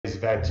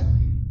that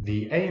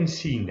the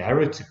ANC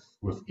narrative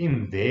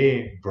within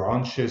their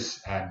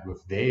branches and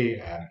with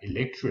their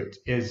electorate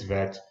is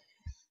that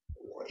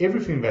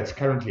everything that's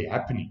currently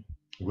happening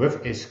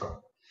with Eskom,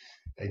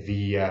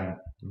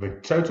 the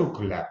total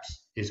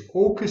collapse, is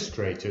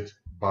orchestrated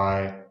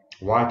by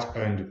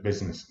white-owned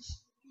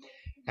businesses.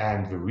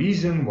 And the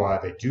reason why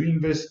they're doing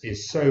this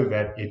is so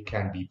that it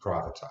can be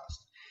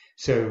privatized.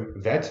 So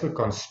that's the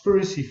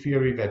conspiracy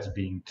theory that's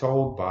being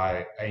told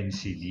by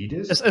ANC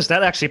leaders. Is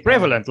that actually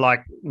prevalent,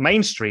 like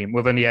mainstream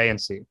within the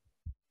ANC?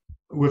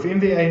 Within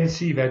the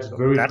ANC, that's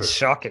very That's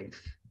shocking.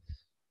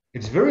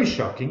 It's very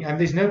shocking, and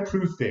there's no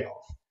proof thereof.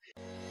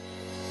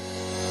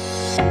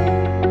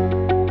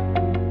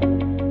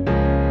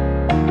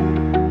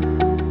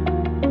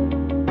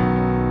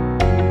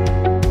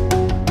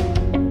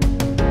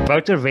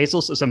 Wouter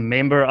Wessels is a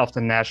member of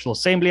the National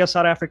Assembly of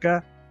South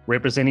Africa,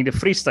 representing the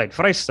Free State,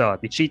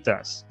 Vrystaat, the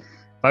Cheetahs.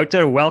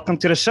 Wouter, welcome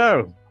to the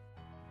show.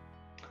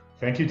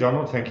 Thank you,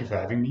 Donald. Thank you for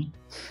having me.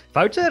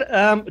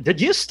 Wouter, did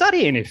you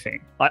study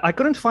anything? I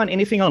couldn't find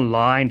anything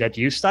online that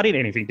you studied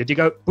anything. Did you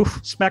go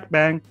poof, smack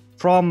bang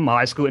from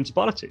high school into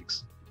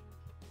politics?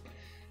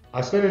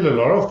 I studied a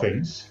lot of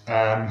things.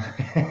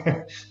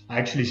 I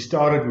actually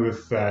started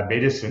with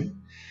medicine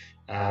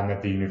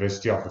at the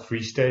University of the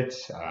Free State.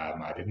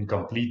 I didn't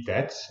complete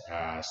that.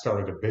 I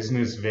started a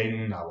business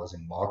then. I was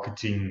in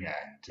marketing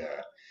and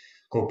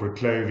corporate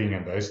clothing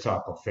and those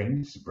type of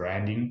things,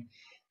 branding.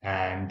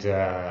 And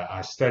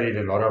I studied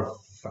a lot of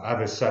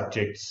other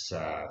subjects,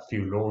 a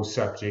few law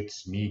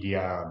subjects,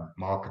 media,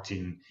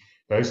 marketing,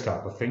 those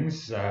type of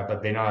things.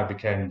 But then I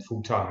became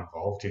full-time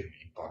involved in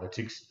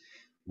politics.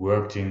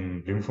 Worked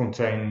in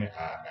Bloemfontein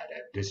at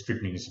a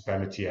district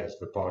municipality as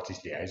the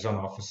party's liaison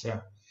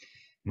officer.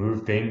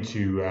 Moved then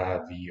to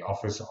the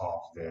office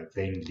of the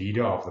then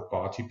leader of the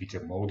party,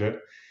 Pieter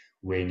Mulder,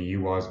 when he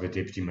was the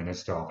Deputy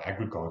Minister of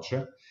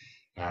Agriculture.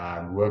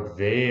 Worked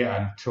there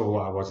until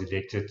I was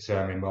elected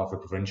member of the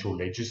provincial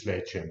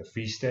legislature in the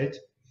Free State.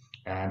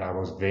 And I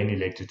was then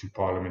elected to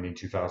Parliament in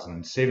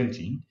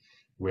 2017,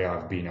 where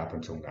I've been up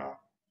until now.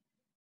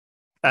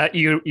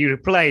 You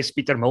replaced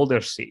Pieter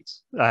Mulder's seat.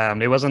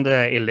 There wasn't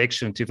an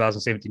election in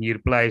 2017. You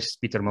replaced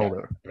Pieter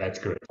Mulder. Yeah, that's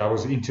correct. I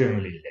was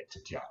internally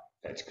elected. Yeah,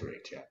 that's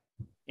correct. Yeah.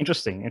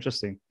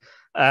 Interesting.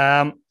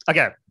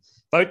 Okay,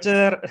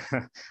 Wouter,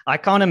 I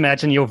can't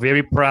imagine you're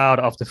very proud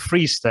of the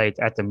Free State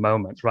at the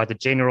moment, right? The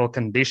general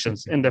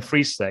conditions in the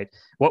Free State.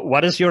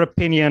 What is your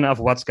opinion of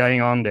what's going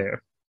on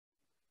there?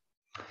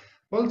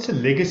 Well, it's a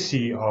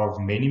legacy of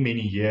many,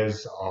 many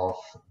years of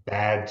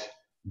bad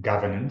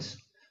governance,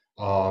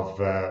 of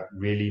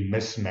really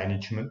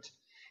mismanagement.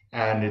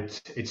 And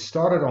it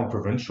started on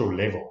provincial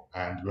level.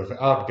 And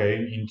without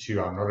going into,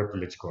 I'm not a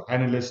political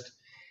analyst,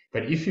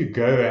 but if you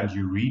go and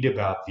you read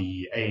about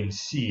the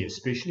ANC,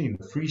 especially in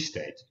the Free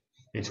State,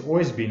 it's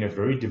always been a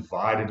very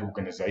divided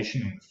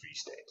organization in the Free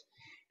State.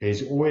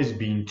 There's always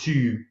been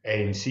two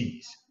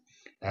ANCs,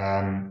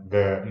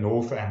 the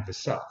North and the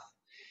South.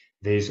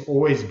 There's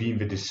always been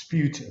the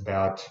dispute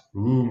about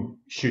who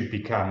should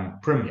become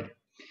premier.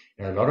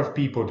 A lot of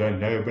people don't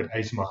know, but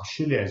Ace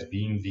Magashule has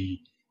been the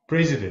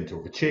president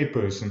or the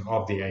chairperson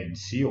of the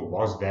ANC, or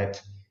was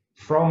that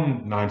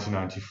from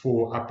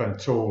 1994 up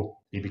until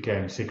he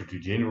became Secretary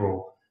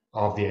General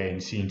of the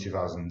ANC in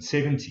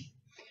 2017.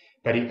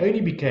 But he only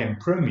became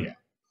premier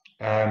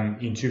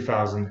in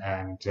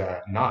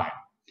 2009,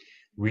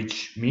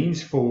 which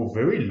means for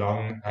very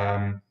long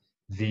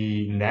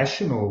the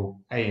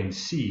national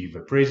ANC, the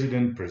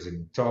President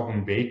Thabo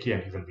Mbeki,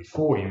 and even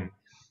before him,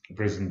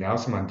 President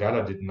Nelson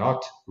Mandela, did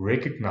not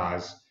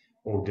recognize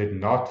or did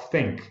not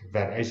think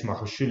that Ace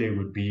Magashule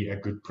would be a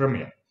good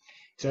premier.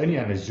 It's only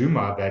under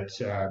Zuma that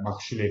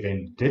Magashule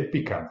then did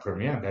become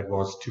premier, and that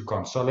was to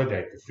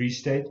consolidate the Free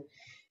State.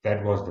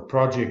 That was the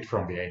project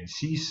from the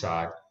ANC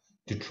side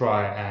to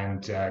try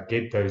and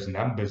get those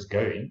numbers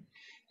going,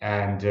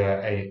 and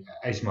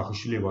Ace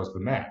Magashule was the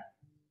man.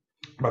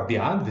 But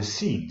behind the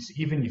scenes,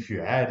 even if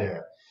you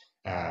had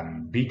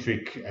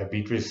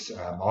Beatrice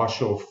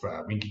Marshall,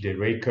 Winky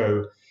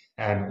Dereko,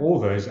 and all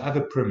those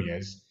other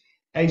premiers,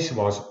 Ace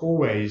was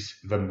always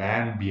the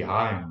man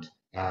behind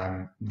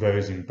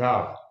those in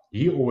power.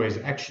 He always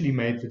actually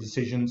made the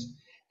decisions,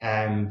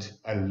 and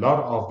a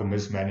lot of the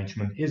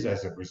mismanagement is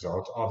as a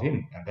result of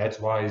him. And that's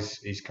why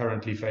he's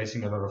currently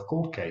facing a lot of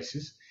court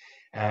cases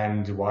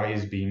and why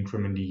he's being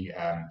criminally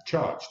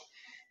charged.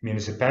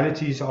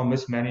 Municipalities are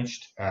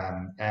mismanaged,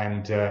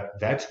 and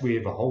that's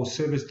where the whole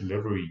service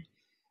delivery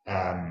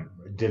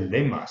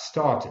dilemma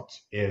started,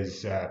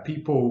 is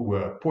people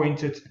were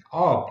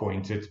are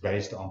appointed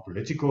based on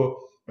political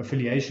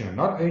affiliation, and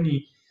not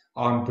only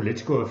on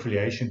political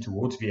affiliation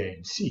towards the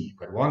ANC,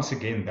 but once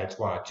again, that's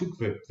why I took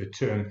the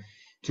term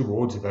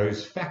towards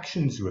those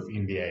factions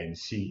within the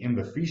ANC in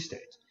the Free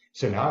State.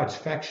 So now it's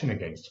faction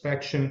against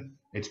faction,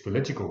 it's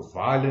political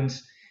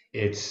violence,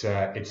 it's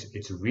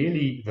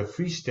really, the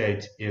Free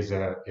State is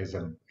a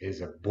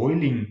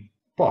boiling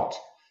pot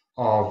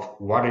of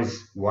what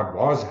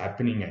was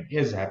happening and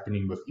is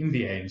happening within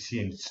the ANC,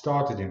 and it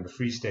started in the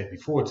Free State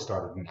before it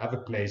started in other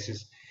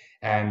places.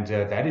 And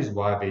that is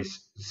why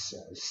there's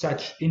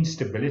such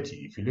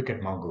instability. If you look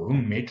at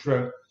Mangaung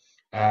Metro,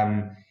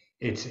 um,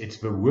 it's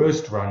the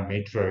worst run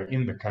metro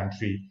in the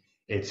country.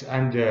 It's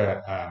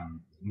under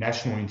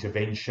national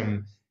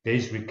intervention.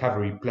 There's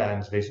recovery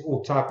plans. There's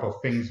all type of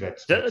things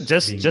that's being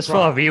Just for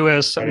our tried,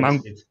 viewers, but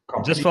it's just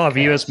complete for our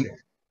viewers, chaos.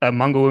 Yeah.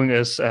 Mangaung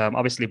is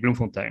obviously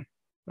Bloemfontein.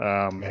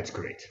 That's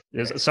correct.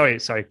 Sorry,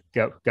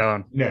 go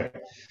on. No.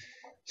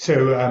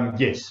 So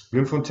yes,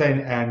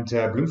 Bloemfontein and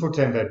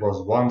Bloemfontein that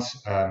was once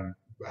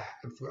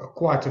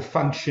quite a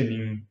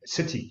functioning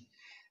city,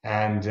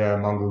 and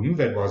Mangaung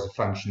that was a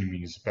functioning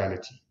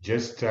municipality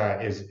just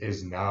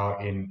is now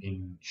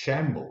in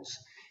shambles.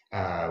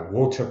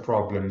 Water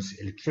problems,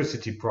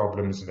 electricity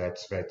problems.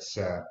 That's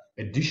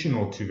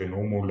additional to the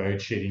normal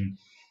load shedding.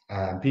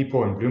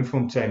 People in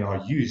Bloemfontein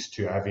are used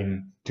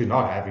to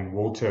not having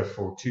water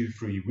for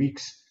 2-3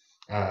 weeks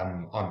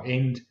on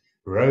end.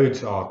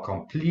 Roads are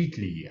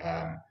completely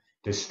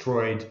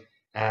destroyed,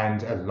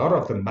 and a lot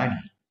of the money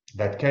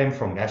that came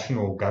from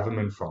national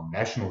government, from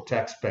national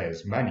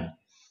taxpayers' money,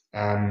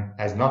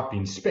 has not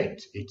been spent.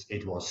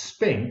 It was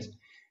spent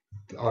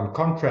on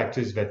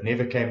contractors that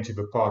never came to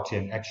the party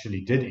and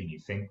actually did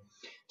anything.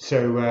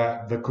 So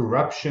the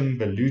corruption,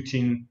 the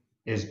looting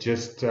is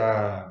just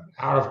out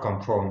of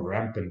control and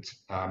rampant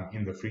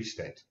in the Free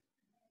State.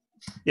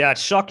 Yeah,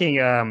 it's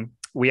shocking.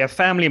 We have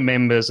family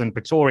members in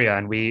Pretoria,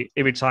 and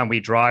every time we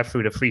drive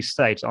through the Free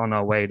State on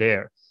our way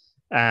there,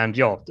 and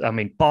I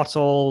mean,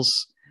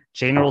 potholes,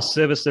 general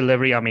service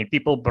delivery. I mean,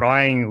 people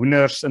buying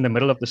hoenders in the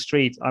middle of the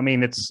street. I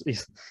mean, it's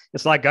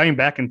like going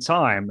back in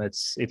time.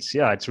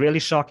 It's really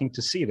shocking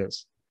to see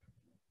this.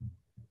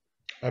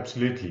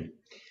 Absolutely.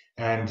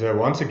 And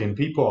once again,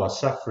 people are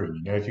suffering.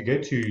 You know, if you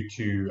go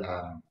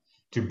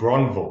to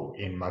Bronville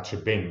in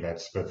Machabeng,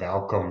 that's the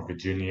Welkom,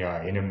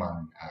 Virginia,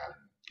 Henneman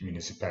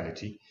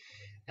municipality,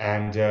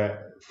 and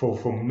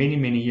for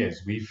many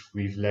years,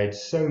 we've laid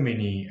so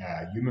many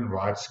Human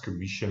Rights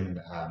Commission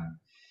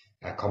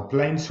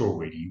complaints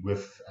already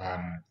with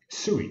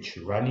sewage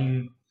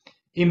running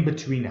in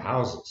between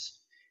houses.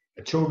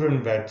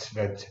 Children that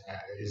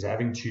is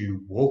having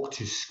to walk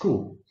to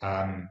school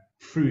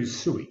through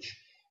sewage,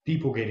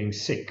 people getting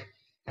sick,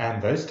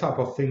 and those type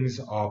of things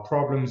are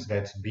problems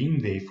that's been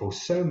there for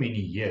so many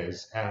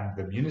years, and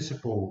the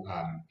municipal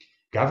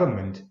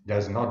government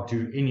does not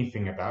do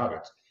anything about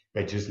it.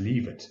 They just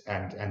leave it,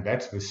 and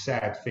that's the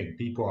sad thing.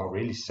 People are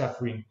really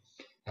suffering,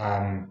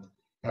 um,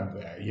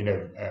 you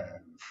know,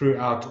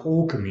 throughout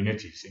all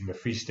communities in the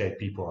Free State.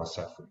 People are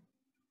suffering.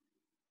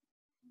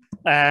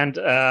 And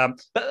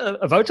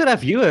Wouter,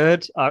 have you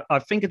heard? I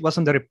think it was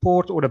in the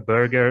report or the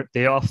burger.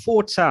 There are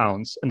 4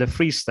 towns in the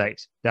Free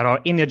State that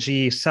are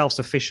energy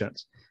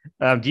self-sufficient.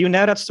 Do you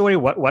know that story?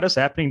 What is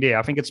happening there?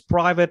 I think it's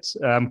private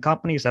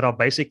companies that are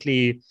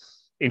basically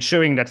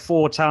ensuring that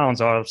 4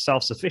 towns are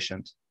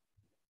self-sufficient.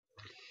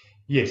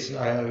 Yes,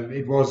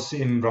 it was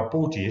in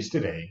report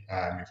yesterday,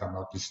 if I'm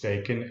not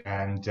mistaken,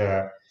 and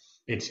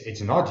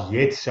it's not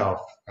yet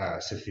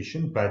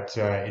self-sufficient, but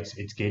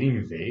it's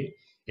getting there.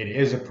 It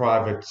is a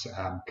private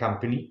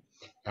company.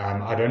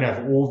 I don't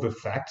have all the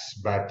facts,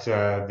 but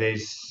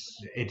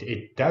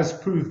it does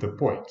prove the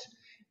point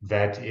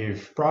that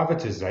if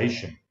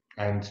privatization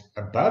and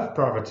above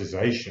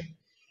privatization,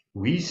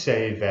 we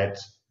say that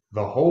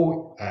the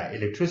whole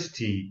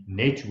electricity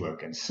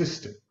network and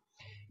system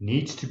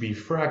needs to be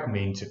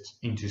fragmented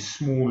into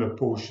smaller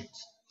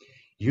portions.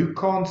 You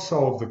can't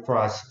solve the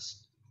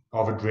crisis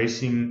of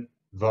addressing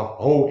the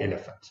whole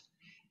elephant.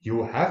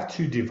 You have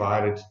to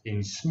divide it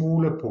in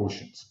smaller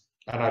portions.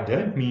 And I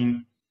don't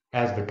mean,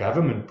 as the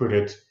government put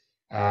it,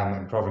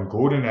 and Province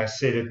Gordon has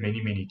said it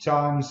many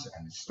times,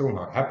 and it's still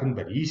not happened,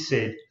 but he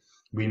said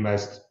we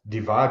must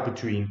divide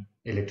between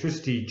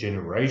electricity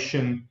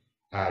generation,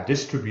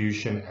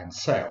 distribution, and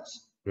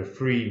sales. The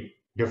 3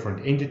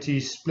 different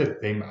entities,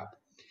 split them up.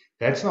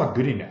 That's not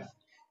good enough.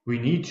 We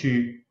need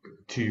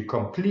to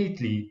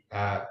completely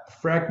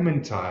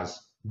fragmentize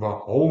the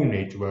whole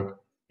network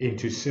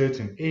into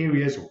certain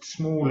areas or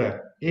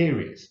smaller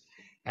areas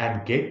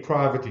and get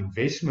private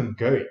investment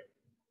going.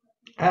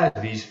 As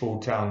these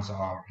 4 towns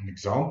are an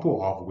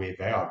example of where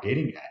they are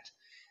getting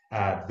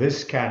at,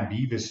 this can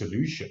be the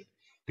solution,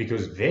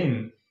 because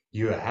then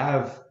you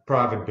have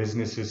private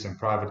businesses and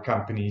private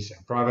companies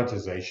and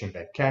privatization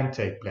that can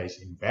take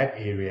place in that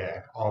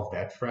area of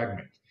that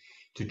fragment.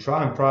 To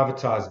try and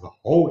privatize the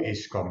whole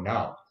Eskom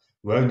now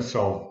won't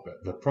solve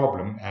the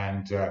problem,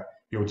 and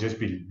you'll just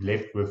be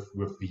left with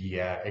the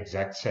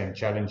exact same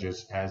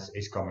challenges as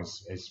Eskom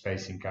is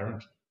facing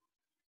currently.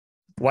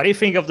 What do you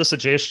think of the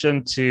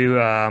suggestion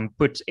to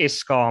put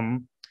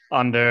Eskom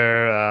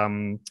under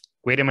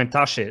Gwede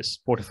Mantashe's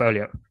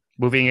portfolio,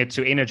 moving it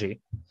to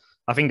energy?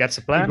 I think that's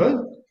the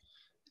plan.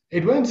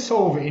 It won't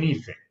solve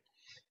anything.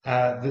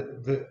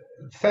 The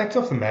fact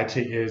of the matter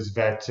is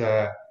that,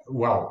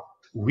 well,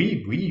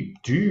 we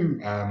do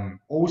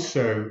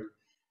also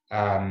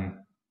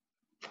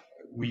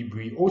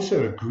we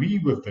also agree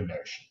with the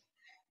notion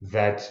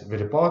that the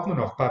Department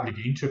of Public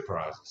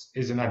Enterprises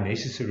is an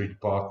unnecessary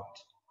department.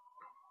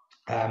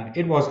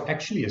 It was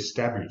actually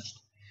established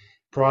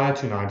prior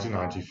to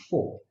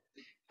 1994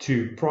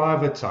 to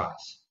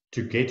privatize,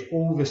 to get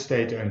all the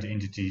state-owned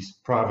entities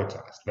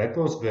privatized. That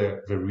was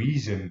the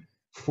reason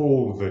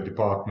for the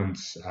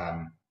department's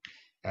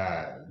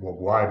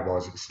why it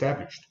was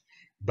established.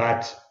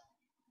 But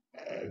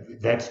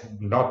that's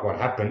not what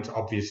happened.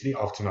 Obviously,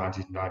 after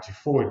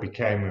 1994, it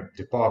became a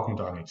department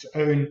on its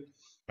own,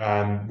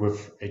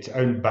 with its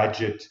own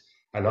budget,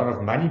 a lot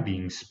of money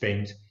being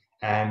spent,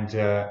 and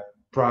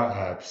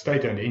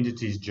state-owned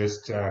entities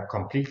just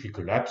completely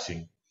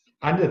collapsing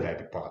under that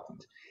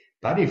department.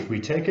 But if we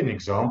take an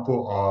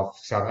example of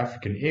South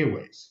African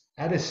Airways,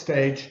 at a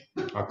stage,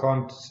 I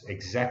can't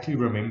exactly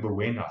remember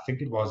when, I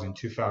think it was in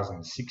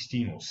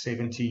 2016 or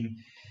 17,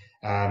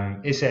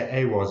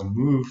 SAA was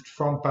moved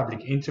from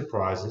public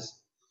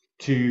enterprises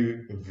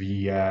to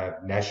the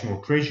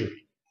National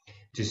Treasury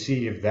to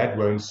see if that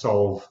won't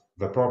solve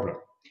the problem.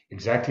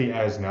 Exactly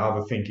as now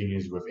the thinking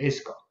is with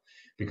Eskom,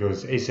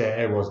 because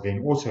SAA was then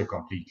also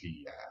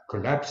completely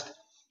collapsed,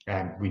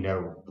 and we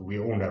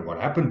all know what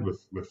happened with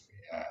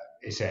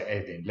SAA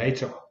then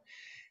later on.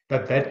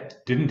 But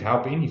that didn't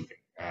help anything.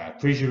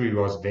 Treasury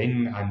was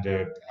then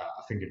under,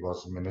 I think it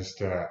was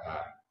Minister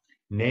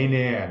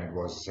Nene, and it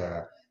was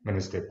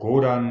Minister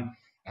Gordon,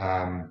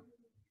 and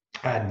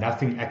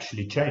nothing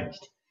actually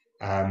changed,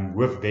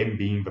 with them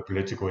being the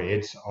political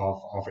heads of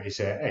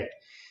SAA.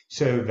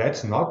 So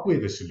that's not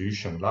where the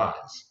solution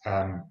lies.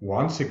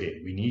 Once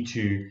again, we need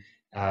to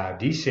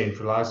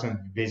decentralize, and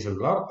there's a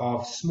lot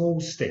of small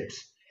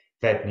steps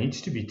that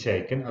needs to be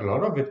taken. A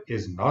lot of it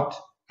is not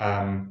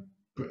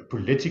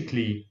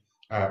politically,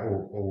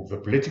 or the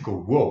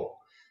political will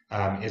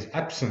is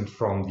absent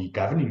from the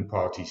governing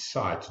party's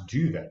side to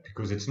do that,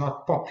 because it's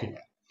not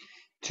popular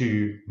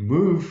to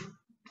move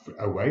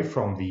away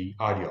from the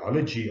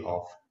ideology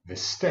of the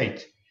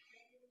state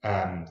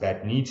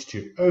that needs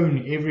to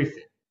own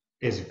everything.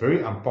 Is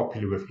very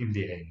unpopular within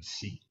the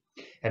ANC.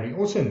 And we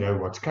also know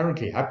what's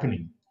currently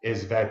happening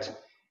is that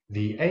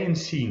the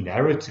ANC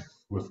narrative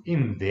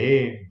within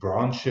their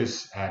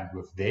branches and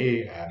with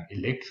their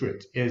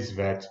electorate is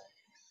that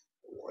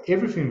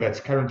everything that's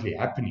currently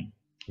happening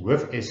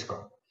with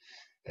Eskom,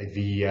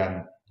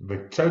 the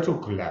total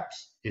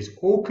collapse, is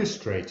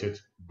orchestrated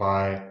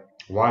by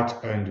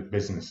white-owned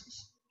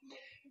businesses.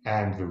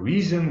 And the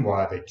reason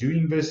why they're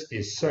doing this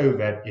is so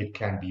that it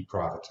can be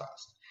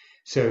privatized.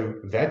 So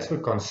that's the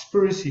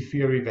conspiracy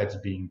theory that's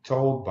being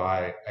told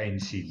by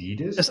ANC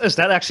leaders. Is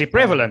that actually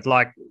prevalent,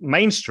 like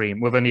mainstream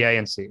within the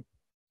ANC?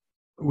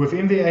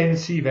 Within the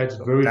ANC, that's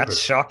very That's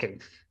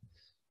shocking.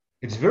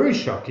 It's very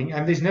shocking,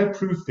 and there's no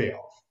proof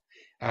thereof.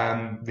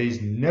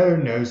 There's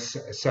no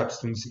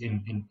substance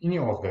in any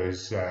of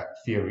those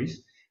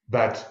theories,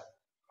 but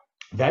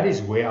that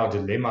is where our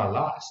dilemma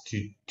lies.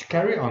 To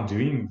carry on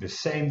doing the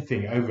same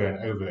thing over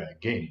and over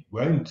again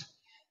won't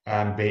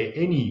bear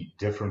any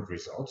different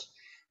results.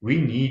 We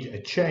need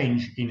a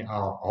change in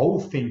our whole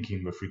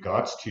thinking with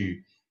regards to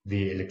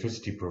the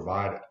electricity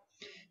provider.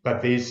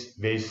 But there's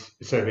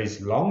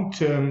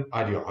long-term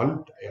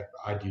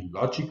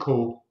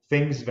ideological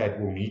things that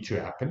will need to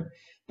happen,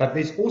 but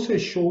there's also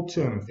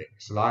short-term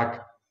things,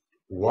 like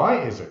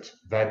why is it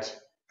that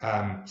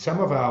some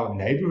of our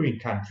neighboring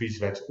countries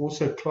that's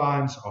also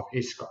clients of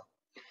Eskom,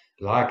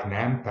 like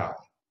Nampower,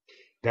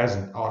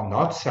 are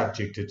not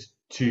subjected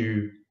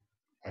to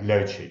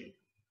load shedding?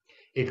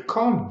 It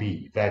can't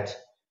be that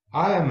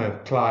I am a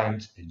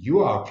client and you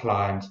are a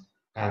client,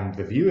 and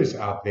the viewers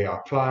out there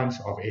are clients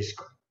of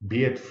Eskom,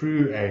 be it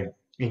through an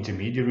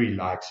intermediary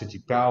like City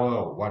Power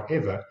or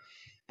whatever,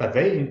 but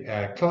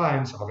they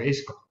clients of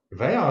Eskom,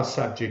 they are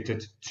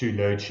subjected to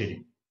load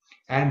shedding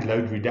and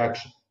load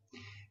reduction.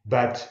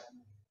 But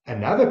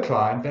another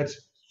client that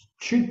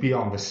should be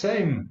on the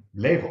same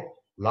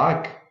level,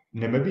 like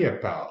Namibia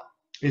Power,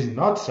 is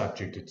not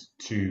subjected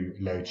to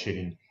load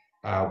shedding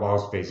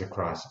whilst there's a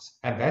crisis,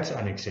 and that's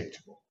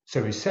unacceptable.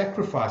 So we're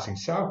sacrificing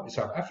South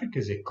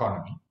Africa's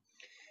economy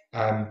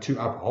to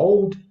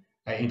uphold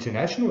an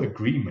international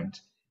agreement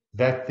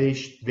that there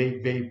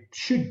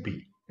should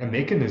be a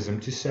mechanism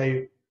to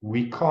say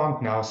we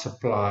can't now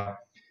supply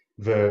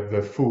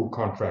the full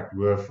contract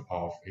worth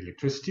of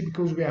electricity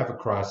because we have a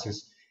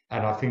crisis.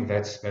 And I think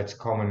that's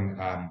common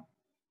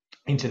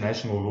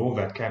international law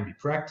that can be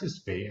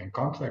practiced there, and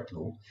contract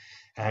law.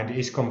 And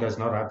Eskom does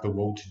not have the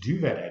will to do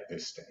that at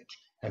this stage.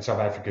 And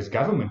South Africa's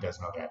government does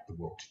not have the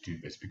will to do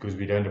this because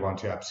we don't want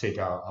to upset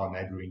our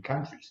neighboring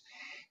countries.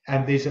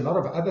 And there's a lot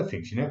of other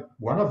things.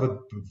 One of the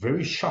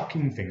very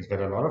shocking things that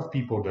a lot of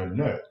people don't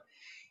know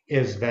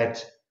is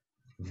that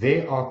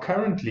there are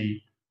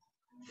currently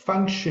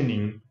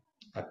functioning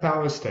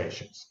power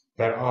stations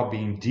that are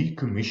being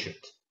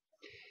decommissioned.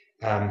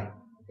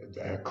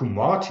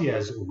 Kumati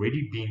has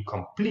already been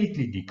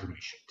completely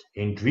decommissioned.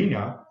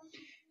 Hendrina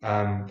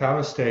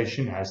power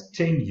station has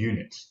 10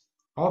 units.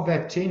 Of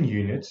that 10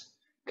 units,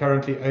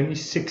 currently only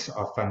 6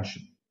 are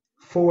functioning.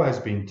 4 has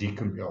been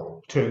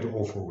turned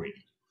off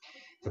already.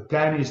 The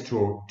plan is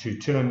to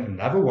turn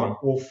another one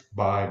off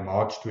by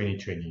March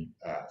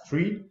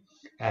 2023,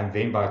 and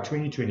then by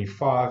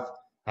 2025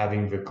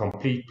 having the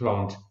complete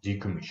plant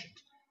decommissioned.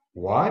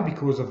 Why?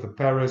 Because of the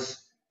Paris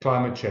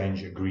Climate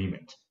Change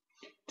Agreement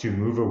to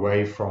move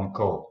away from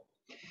coal.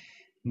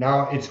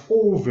 Now, it's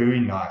all very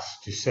nice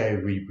to say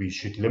we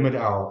should limit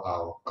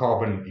our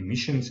carbon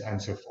emissions and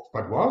so forth.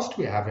 But whilst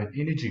we have an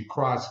energy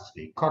crisis,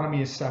 the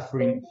economy is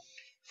suffering,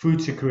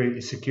 food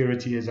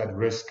security is at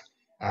risk,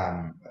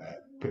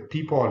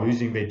 people are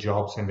losing their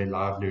jobs and their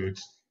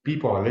livelihoods,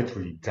 people are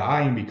literally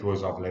dying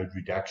because of load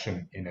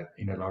reduction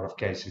in a lot of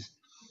cases,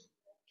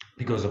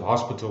 because of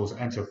hospitals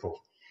and so forth.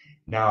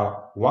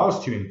 Now,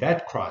 whilst you're in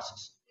that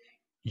crisis,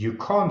 you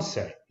can't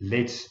say,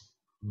 let's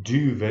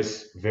do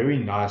this very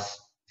nice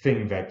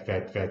thing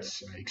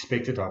that's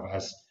expected of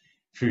us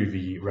through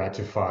the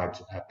ratified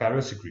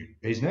Paris Agreement.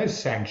 There's no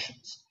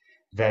sanctions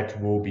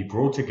that will be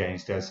brought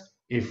against us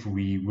if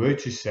we were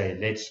to say,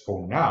 let's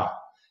for now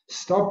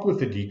stop with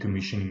the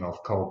decommissioning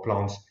of coal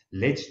plants,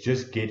 let's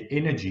just get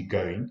energy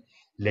going,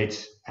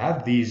 let's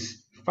have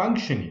these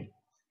functioning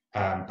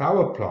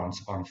power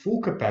plants on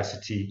full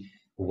capacity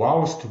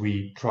whilst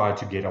we try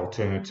to get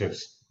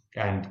alternatives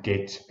and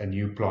get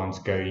new plants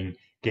going,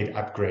 get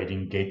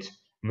upgrading, get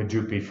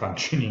Medupi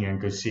functioning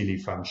and Gosili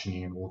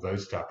functioning and all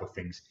those type of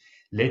things.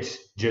 Let's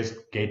just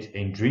get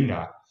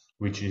Endrina,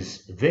 which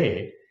is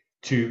there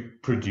to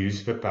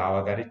produce the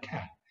power that it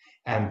can.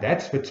 And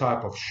that's the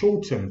type of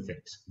short-term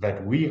things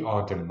that we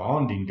are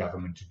demanding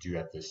government to do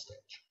at this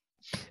stage.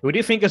 Who do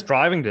you think is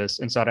driving this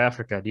in South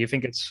Africa? Do you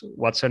think it's,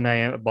 what's her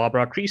name,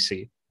 Barbara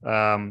Creecy,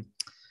 from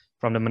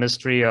the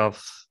Ministry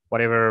of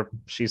whatever,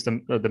 she's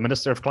the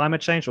Minister of Climate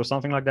Change or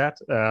something like that?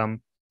 Do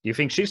you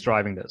think she's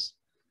driving this?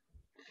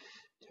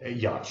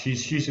 Yeah,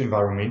 she's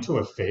environmental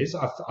affairs.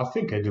 I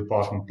think her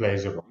department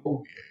plays a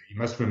role. You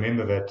must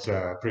remember that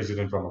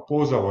President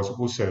Ramaphosa was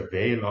also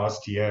there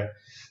last year,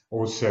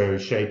 also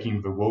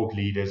shaking the world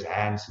leaders'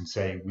 hands and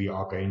saying we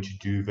are going to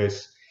do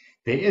this.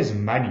 There is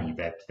money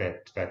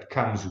that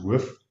comes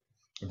with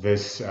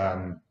this,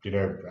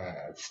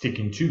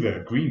 sticking to the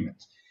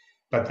agreement,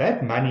 but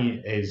that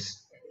money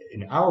is,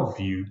 in our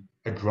view,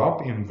 a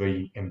drop in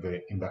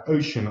the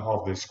ocean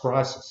of this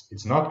crisis.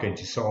 It's not going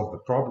to solve the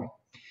problem,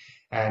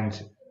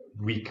 and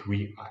we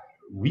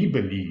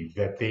believe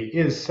that there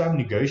is some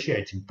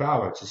negotiating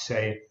power to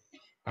say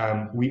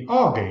we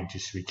are going to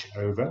switch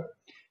over,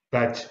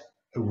 but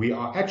we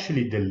are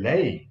actually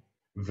delaying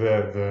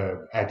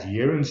the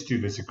adherence to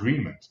this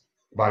agreement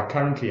by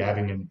currently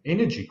having an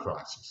energy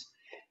crisis.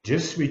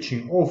 Just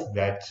switching off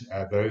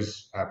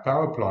those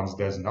power plants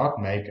does not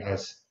make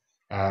us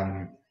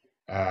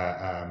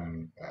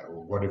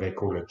what do they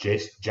call it?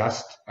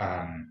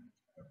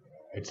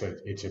 It's a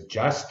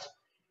just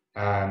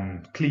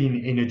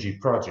clean energy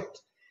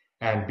project,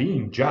 and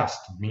being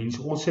just means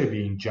also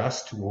being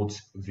just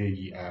towards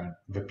the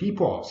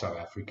people of South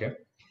Africa,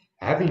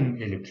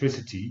 having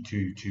electricity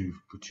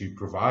to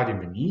provide in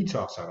the needs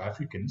of South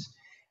Africans,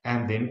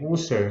 and then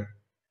also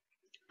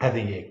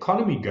having the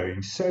economy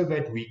going so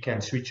that we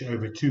can switch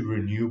over to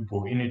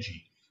renewable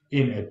energy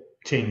in a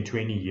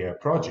 10-20 year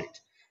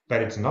project.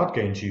 But it's not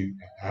going to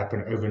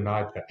happen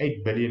overnight. The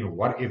 8 billion or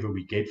whatever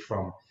we get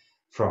from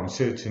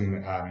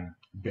certain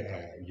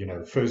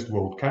first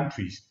world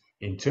countries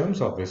in terms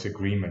of this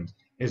agreement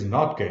is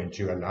not going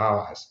to allow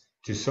us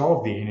to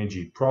solve the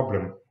energy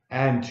problem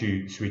and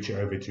to switch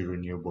over to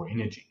renewable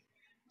energy.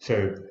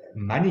 So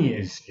money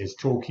is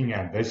talking,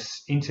 and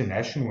this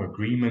international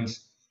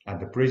agreements and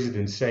the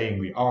president saying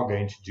we are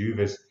going to do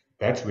this,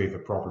 that's where the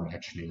problem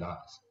actually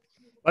lies.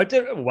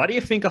 Wouter, what do you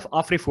think of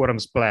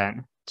AfriForum's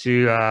plan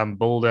to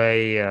build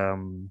energy,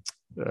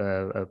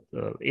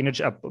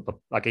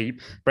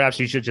 perhaps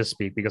you should just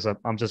speak because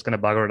I'm just going to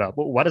bugger it up.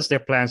 What is their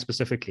plan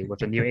specifically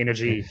with a new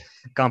energy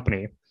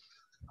company?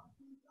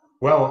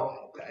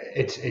 Well,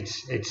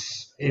 it's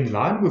in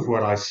line with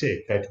what I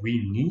said, that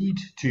we need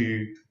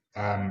to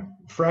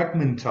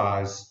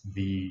fragmentize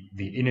the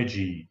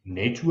energy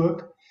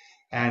network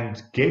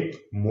and get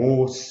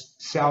more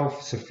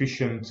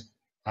self-sufficient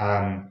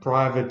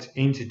private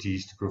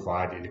entities to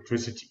provide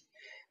electricity.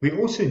 We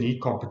also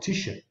need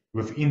competition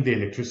within the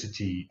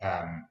electricity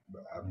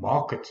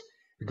market,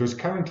 because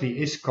currently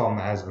Eskom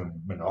has a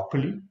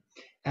monopoly,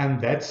 and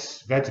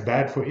that's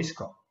bad for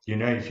Eskom.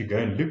 If you go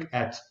and look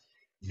at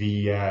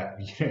the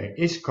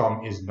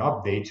Eskom is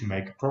not there to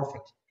make a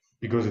profit,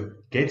 because it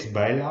gets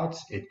bailouts,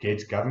 it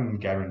gets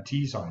government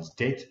guarantees on its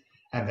debt,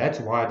 and that's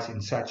why it's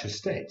in such a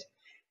state.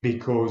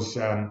 Because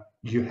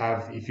you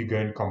have, if you go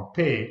and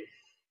compare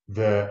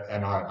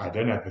and I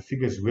don't have the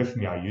figures with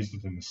me, I used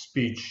it in the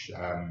speech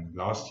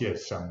last year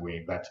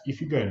somewhere, but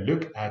if you go and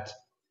look at,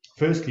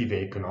 firstly,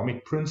 the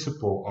economic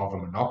principle of a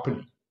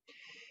monopoly,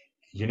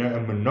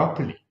 a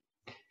monopoly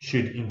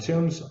should, in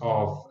terms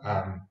of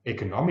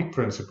economic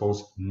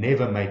principles,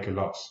 never make a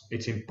loss.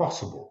 It's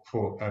impossible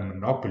for a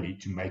monopoly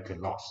to make a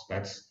loss.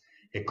 That's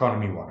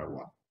economy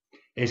 101.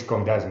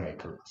 Eskom does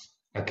make a loss.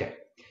 Okay.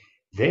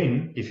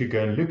 Then, if you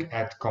go and look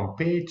at,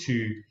 compared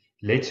to,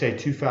 let's say,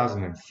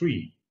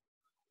 2003,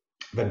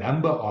 the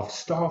number of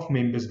staff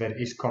members that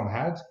Eskom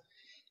had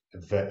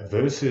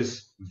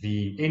versus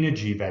the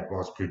energy that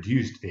was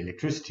produced, the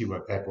electricity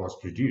that was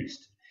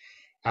produced,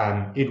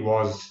 it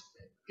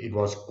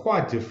was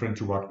quite different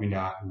to what we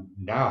now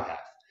have.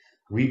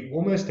 We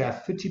almost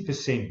have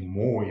 50%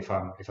 more, if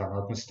I'm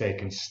not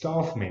mistaken,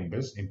 staff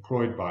members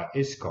employed by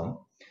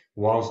Eskom,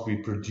 whilst we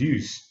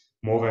produce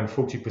more than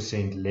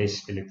 40%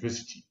 less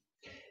electricity.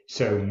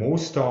 So more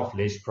staff,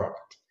 less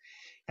product.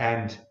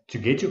 And to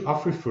get to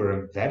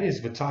AfriForum, that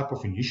is the type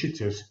of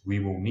initiatives we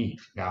will need.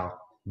 Now,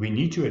 we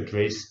need to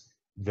address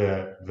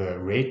the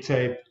red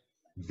tape,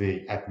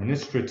 the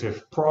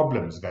administrative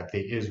problems that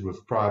there is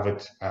with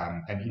private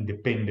and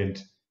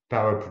independent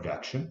power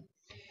production.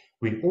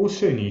 We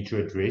also need to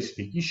address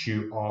the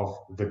issue of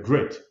the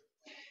grid,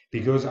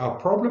 because our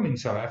problem in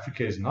South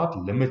Africa is not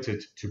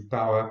limited to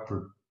power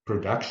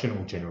production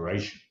or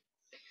generation.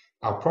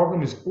 Our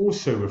problem is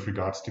also with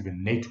regards to the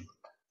network.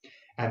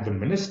 And the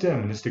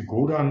Minister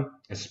Gordon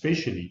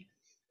especially,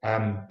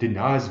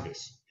 denies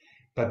this.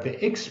 But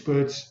the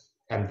experts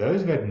and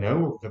those that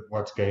know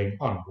what's going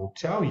on will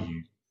tell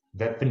you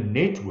that the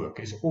network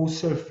is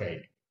also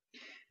failing.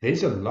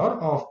 There's a lot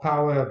of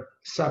power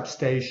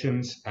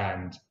substations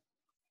and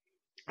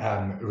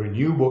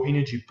renewable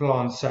energy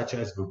plants, such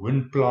as the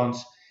wind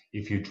plants.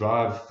 If you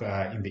drive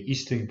in the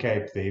Eastern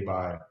Cape, there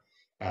by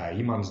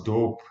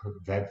Humansdorp,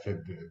 there,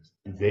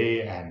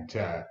 and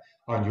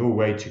on your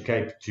way to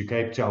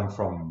Cape Town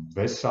from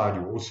this side,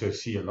 you also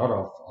see a lot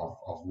of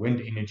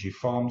wind energy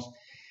farms.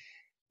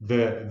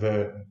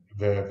 The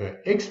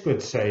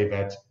experts say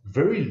that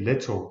very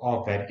little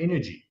of that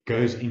energy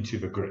goes into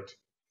the grid,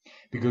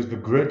 because the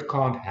grid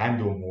can't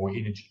handle more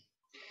energy.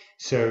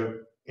 So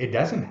it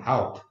doesn't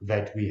help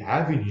that we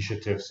have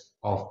initiatives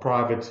of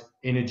private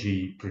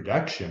energy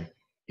production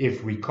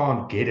if we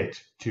can't get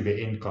it to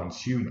the end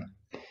consumer.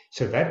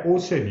 So that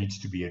also needs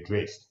to be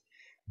addressed.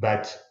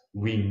 But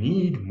we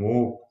need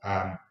more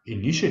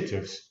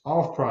initiatives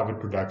of private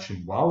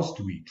production whilst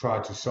we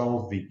try to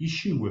solve the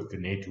issue with the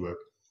network,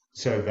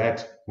 so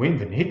that when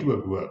the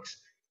network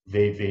works,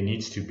 there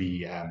needs to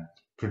be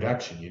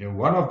production.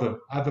 One of the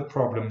other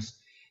problems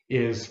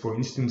is, for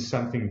instance,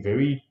 something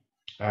very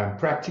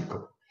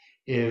practical,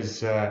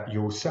 is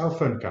your cell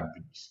phone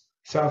companies,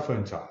 cell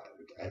phone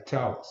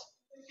towers.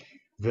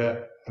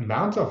 The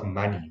amount of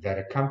money that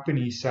a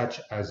company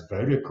such as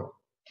Vodacom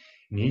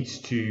needs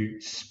to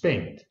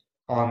spend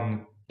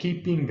on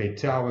keeping their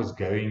towers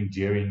going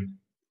during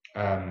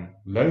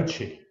load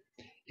shedding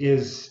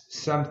is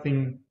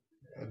something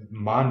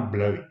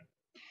mind-blowing.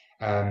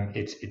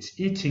 It's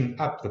eating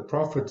up the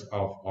profit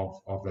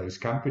of those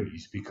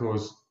companies,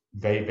 because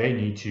they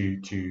need to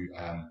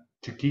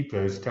keep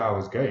those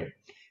towers going.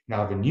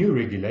 Now, the new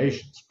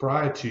regulations,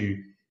 prior to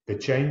the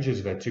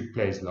changes that took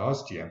place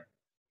last year,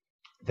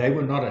 they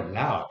were not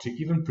allowed to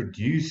even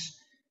produce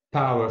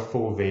power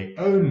for their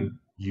own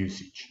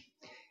usage.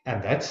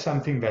 And that's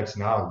something that's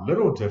now a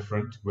little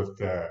different with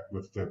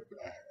the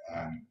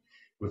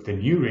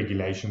new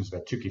regulations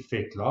that took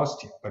effect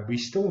last year. But we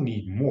still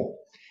need more.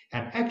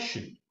 And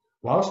actually,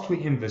 whilst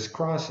we're in this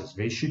crisis,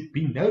 there should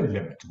be no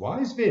limit. Why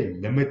is there a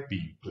limit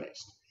being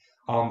placed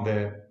on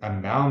the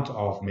amount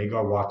of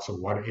megawatts or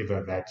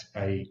whatever that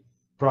a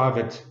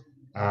private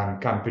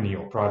company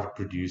or private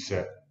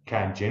producer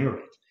can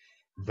generate?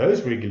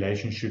 Those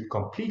regulations should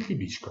completely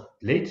be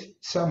scrapped. Let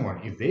someone,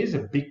 if there's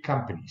a big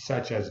company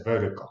such as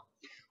Vodacom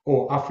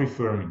or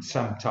AfriForum in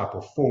some type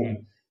of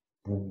form,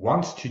 who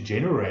wants to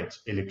generate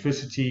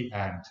electricity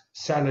and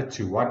sell it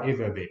to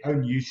whatever their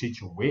own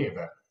usage or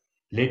wherever,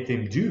 let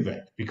them do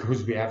that,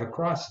 because we have a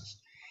crisis.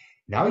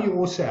 Now you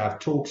also have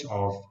talks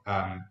of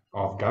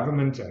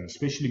government, and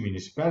especially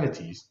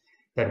municipalities,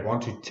 that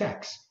want to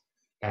tax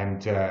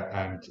and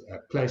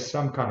place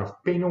some kind of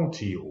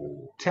penalty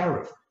or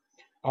tariff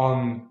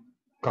on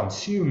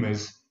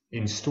consumers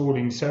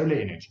installing solar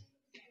energy.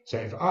 So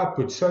if I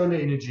put solar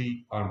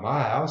energy on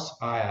my house,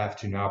 I have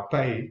to now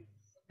pay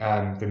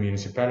the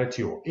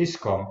municipality or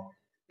Eskom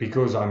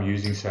because I'm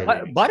using solar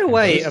energy. By the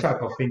way, this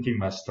type of thinking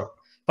must stop.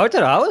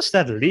 Wouter, how is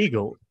that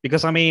legal?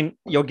 Because I mean,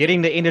 you're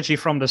getting the energy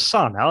from the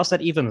sun. How is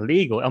that even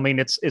legal? I mean,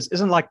 it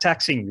isn't like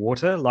taxing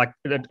water, like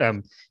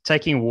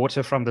taking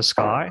water from the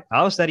sky.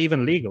 How is that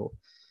even legal?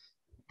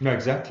 No,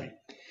 exactly.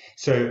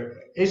 So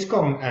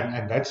Eskom,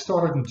 and that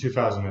started in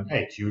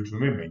 2008. You would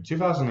remember in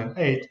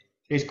 2008,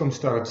 Eskom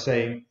started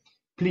saying,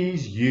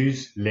 please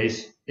use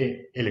less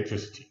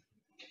electricity.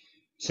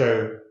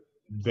 So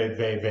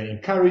they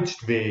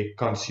encouraged their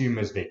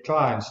consumers, their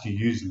clients, to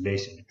use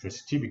less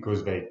electricity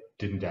because they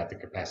didn't have the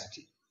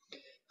capacity.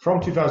 From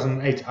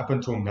 2008 up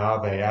until now,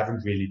 they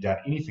haven't really done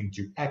anything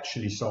to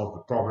actually solve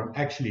the problem.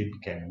 Actually, it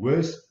became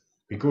worse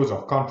because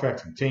of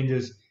contracts and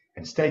tenders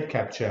and state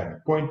capture and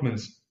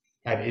appointments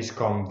at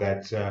Eskom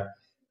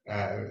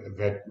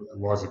that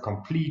was a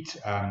complete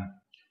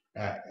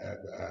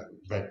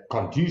that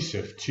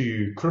conducive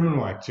to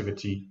criminal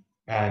activity,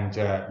 and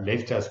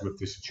left us with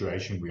the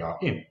situation we are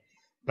in.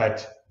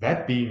 But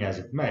that being as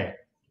it may,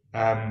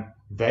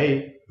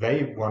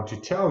 they want to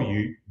tell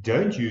you,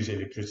 don't use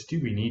electricity.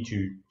 We need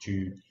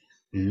to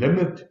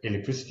limit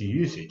electricity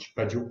usage,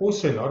 but you're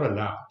also not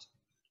allowed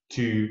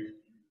to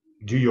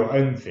do your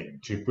own thing,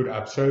 to put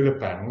up solar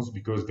panels,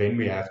 because then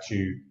we have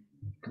to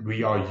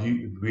we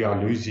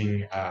are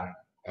losing a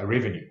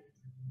revenue.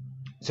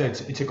 So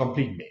it's a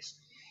complete mess.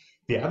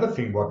 The other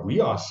thing, what we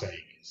are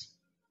saying is,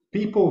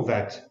 people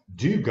that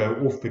do go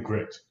off the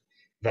grid,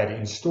 that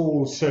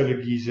install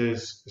solar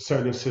geysers,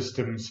 solar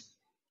systems,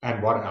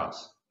 and what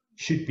else,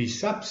 should be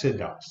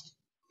subsidized.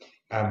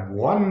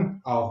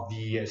 One of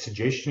the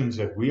suggestions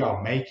that we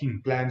are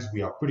making, plans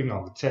we are putting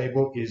on the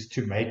table, is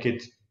to make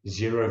it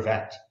zero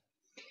VAT,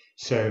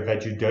 so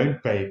that you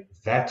don't pay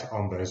VAT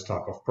on those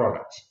type of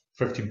products.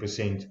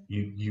 15%,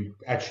 you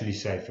actually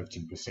save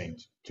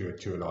 15%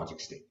 to a large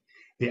extent.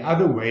 The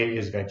other way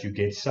is that you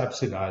get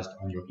subsidized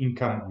on your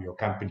income or your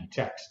company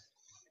tax.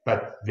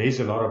 But there's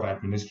a lot of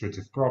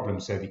administrative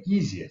problems, so the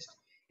easiest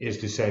is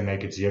to say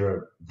make it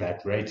zero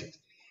VAT rated.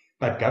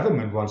 But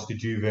government wants to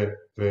do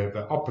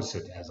the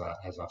opposite, as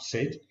I've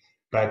said.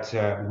 But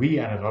we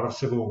and a lot of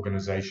civil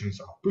organizations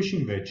are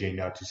pushing the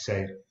agenda to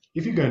say,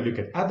 if you go and look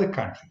at other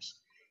countries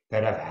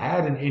that have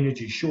had an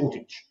energy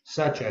shortage,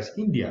 such as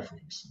India, for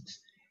instance,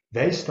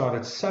 they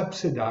started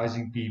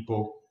subsidizing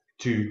people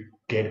to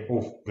get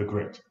off the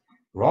grid.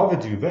 Rather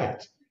do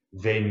that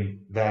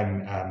than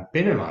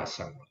penalize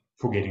someone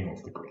for getting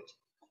off the grid.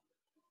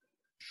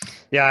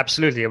 Yeah,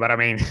 absolutely. But I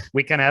mean,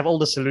 we can have all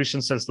the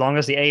solutions as long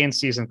as the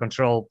ANC is in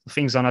control.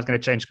 Things are not going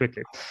to change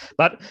quickly.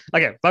 But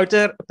okay,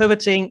 Wouter,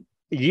 pivoting,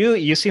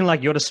 you seem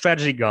like you're the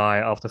strategy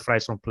guy of the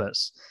Vryheidsfront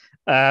Plus.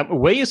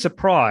 Were you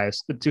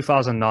surprised in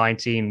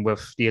 2019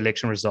 with the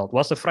election result?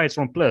 Was the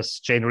Vryheidsfront Plus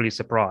generally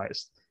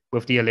surprised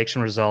with the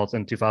election result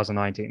in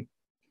 2019?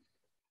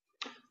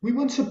 We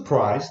weren't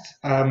surprised.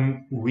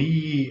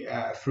 We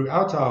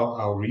throughout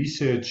our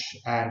research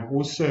and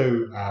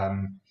also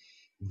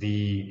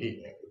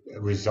the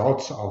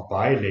results of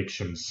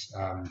by-elections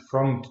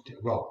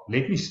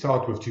let me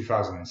start with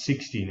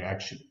 2016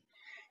 actually.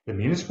 The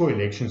municipal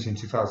elections in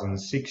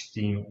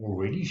 2016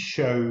 already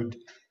showed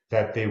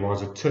that there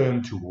was a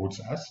turn towards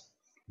us,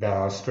 that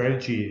our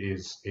strategy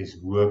is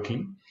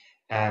working,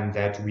 and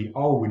that we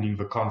are winning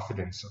the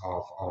confidence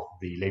of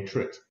the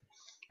electorate.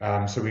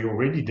 So we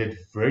already did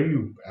very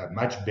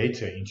much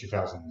better in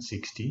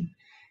 2016.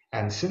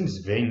 And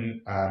since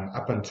then,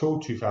 up until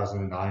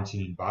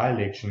 2019 in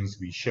by-elections,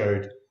 we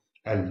showed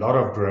a lot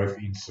of growth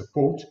in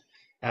support,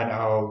 and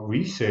our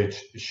research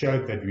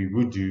showed that we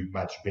would do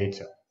much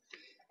better.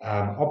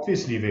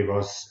 Obviously, there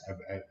was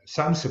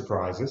some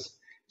surprises,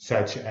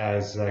 such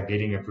as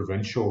getting a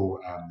provincial,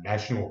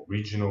 national,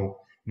 regional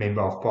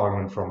member of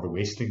parliament from the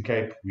Western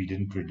Cape. We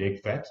didn't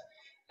predict that.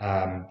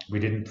 We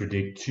didn't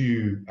predict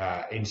two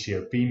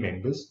NCOP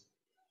members.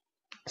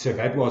 So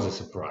that was a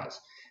surprise.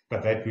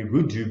 But that we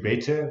would do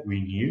better,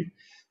 we knew.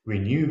 We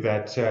knew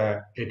that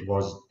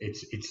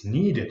it's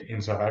needed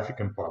in South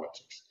African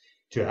politics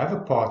to have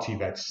a party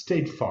that's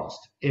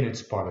steadfast in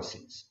its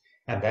policies.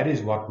 And that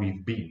is what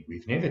we've been.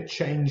 We've never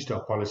changed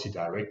our policy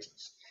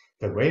directives.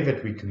 The way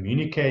that we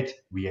communicate,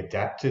 we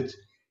adapted,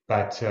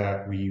 but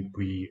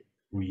we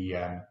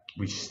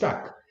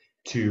stuck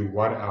to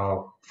what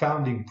our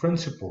founding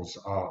principles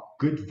are: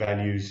 good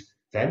values,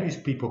 values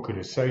people could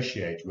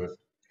associate with,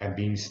 and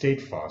being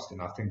steadfast.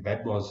 And I think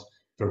that was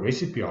the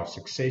recipe of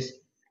success.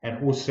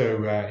 And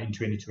also in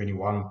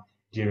 2021,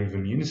 during the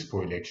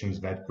municipal elections,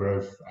 that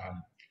growth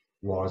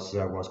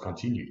was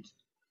continued.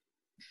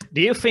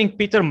 Do you think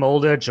Peter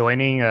Mulder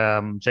joining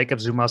Jacob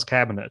Zuma's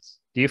cabinet,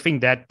 do you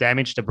think that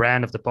damaged the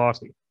brand of the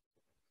party?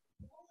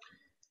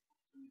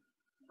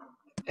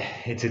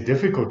 It's a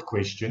difficult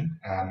question.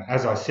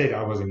 As I said,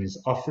 I was in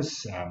his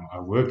office. I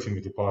worked in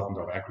the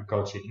Department of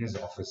Agriculture in his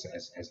office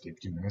as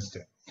Deputy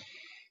Minister.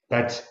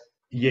 But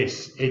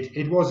yes,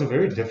 it was a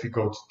very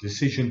difficult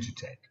decision to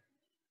take.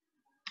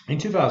 In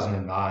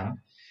 2009,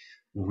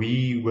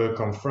 we were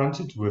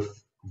confronted with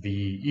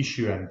the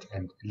issue, and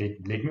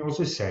let me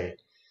also say,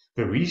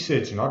 the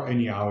research, not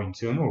only our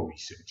internal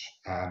research,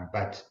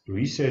 but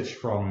research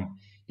from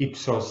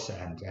Ipsos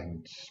and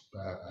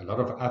a lot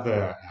of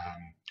other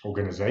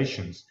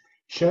organizations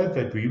showed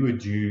that we would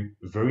do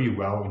very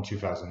well in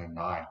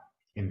 2009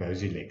 in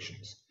those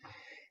elections.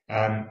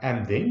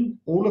 And then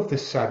all of a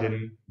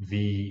sudden,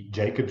 the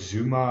Jacob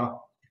Zuma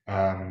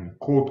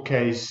court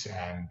case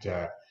and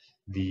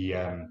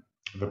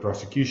the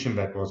prosecution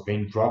that was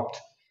then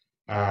dropped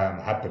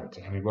happened.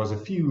 And it was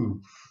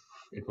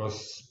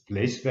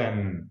less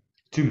than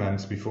 2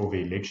 months before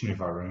the election,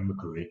 if I remember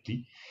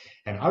correctly.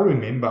 And I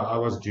remember I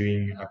was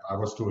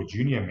still a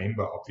junior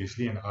member,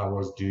 obviously, and I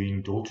was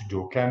doing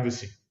door-to-door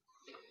canvassing.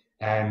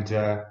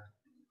 And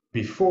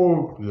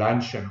before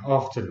lunch and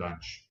after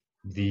lunch,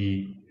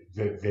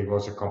 there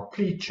was a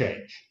complete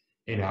change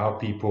in how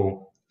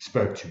people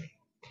spoke to me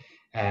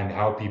and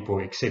how people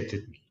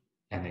accepted me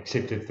and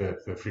accepted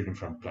the Freedom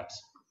Front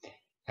Plus.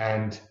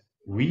 And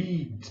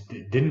we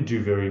didn't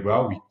do very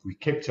well. We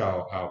kept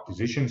our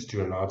positions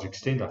to a large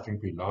extent. I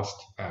think we lost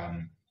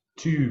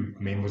 2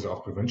 members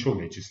of provincial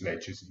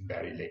legislatures in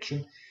that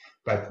election,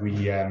 but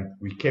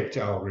we kept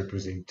our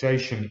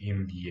representation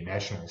in the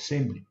National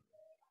Assembly.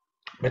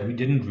 But we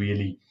didn't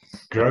really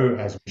grow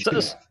as we should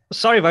have.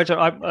 Sorry,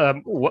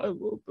 Wouter,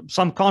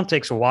 some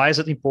context. Why is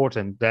it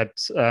important that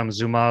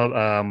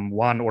Zuma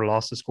won or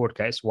lost this court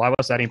case? Why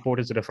was that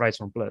important to the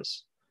Vryheidsfront?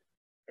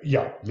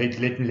 Yeah,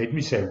 let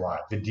me say why.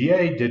 The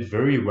DA did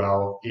very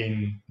well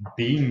in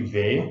being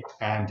there,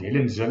 and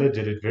Helen Zille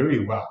did it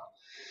very well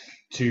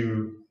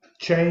to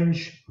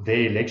change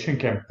their election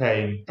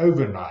campaign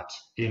overnight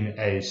in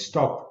a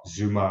Stop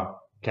Zuma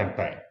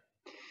campaign.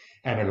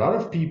 And a lot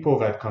of people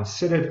that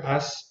considered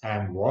us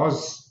and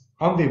was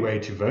on their way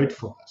to vote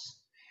for us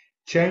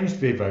changed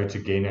their vote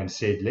again and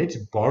said, let's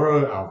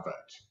borrow our vote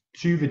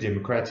to the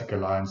Democratic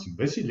Alliance in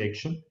this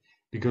election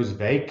because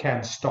they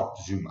can stop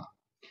Zuma.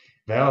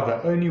 They are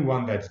the only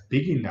one that's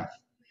big enough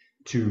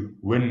to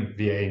win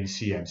the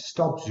ANC and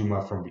stop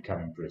Zuma from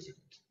becoming president.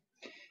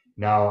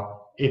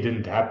 Now, it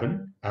didn't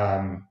happen.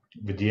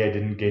 The DA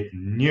didn't get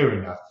near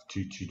enough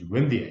to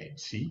win the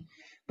ANC,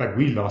 but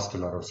we lost a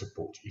lot of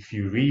support. If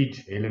you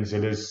read Helen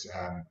Zille's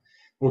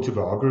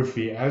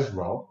autobiography as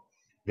well,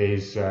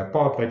 there's a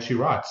part that she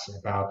writes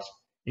about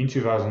in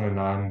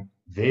 2009,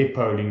 their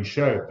polling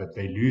showed that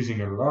they're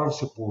losing a lot of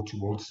support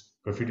towards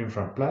the Freedom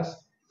Front Plus,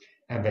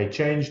 and they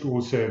changed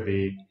also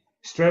their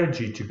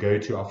strategy to go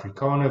to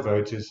Afrikaner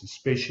voters,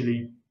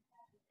 especially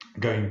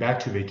going back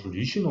to their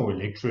traditional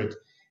electorate,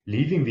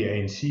 leaving the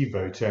ANC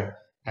voter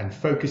and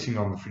focusing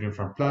on the Freedom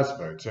Front Plus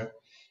voter.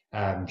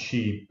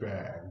 She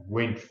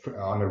went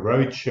on a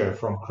road show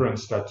from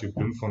Kroonstad to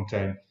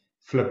Bloemfontein,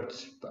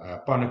 flipped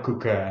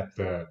pannenkoeken at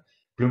the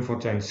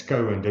Bloemfontein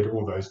Skou and did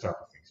all those type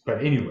of things.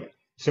 But anyway,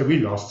 so we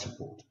lost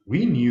support.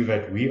 We knew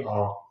that we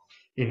are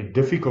in a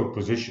difficult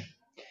position.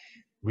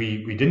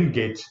 We didn't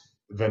get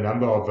the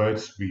number of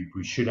votes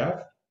we should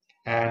have,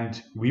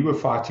 and we were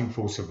fighting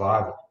for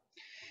survival.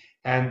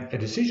 And a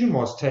decision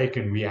was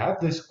taken. We have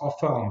this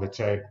offer on the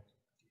table.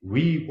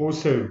 We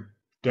also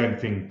don't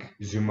think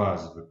Zuma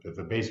is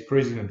the best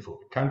president for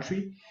the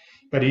country,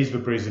 but he's the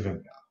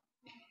president now.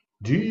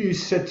 Do you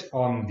sit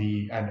on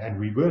the, and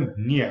we weren't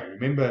near,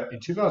 remember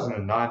in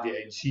 2009, the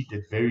ANC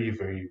did very,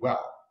 very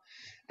well,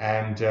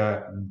 and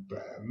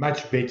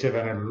much better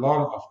than a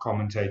lot of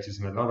commentators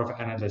and a lot of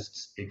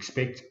analysts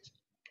expected.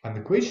 And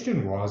the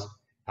question was,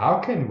 how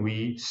can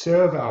we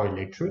serve our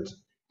electorate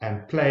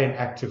and play an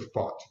active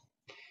part?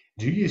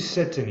 Do you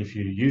sit, and if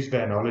you use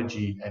the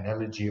analogy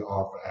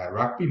of a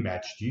rugby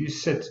match, do you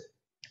sit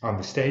on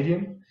the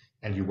stadium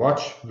and you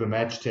watch the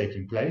match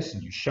taking place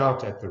and you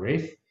shout at the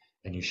ref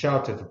and you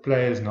shout at the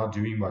players not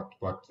doing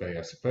what they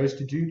are supposed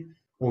to do?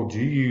 Or do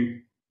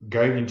you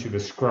go into the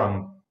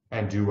scrum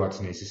and do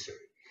what's necessary?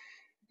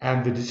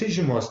 And the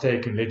decision was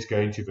taken, let's go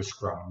into the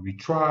scrum. We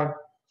tried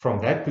from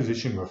that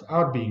position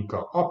without being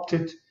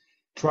co-opted,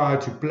 try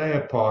to play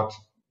a part,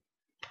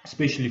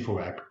 especially for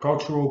the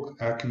agricultural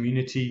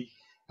community.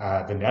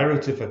 The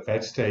narrative at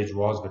that stage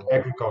was that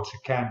agriculture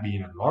can be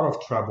in a lot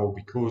of trouble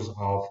because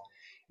of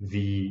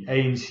the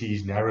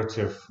ANC's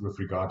narrative with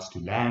regards to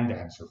land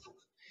and so forth.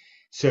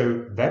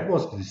 So that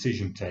was the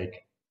decision taken.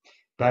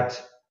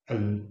 But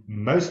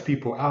most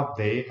people out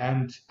there,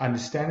 and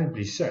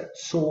understandably so,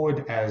 saw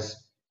it as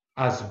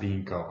us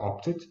being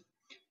co-opted,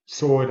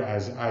 saw it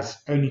as us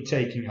only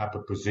taking up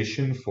a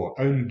position for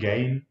own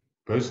gain,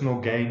 personal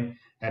gain,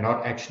 and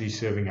not actually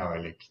serving our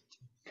electorate.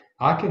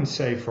 I can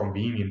say from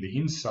being in the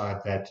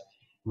inside that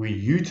we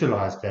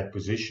utilized that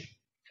position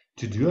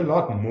to do a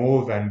lot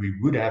more than we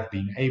would have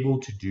been able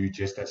to do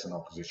just as an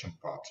opposition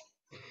party.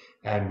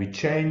 And we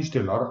changed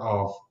a lot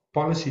of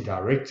policy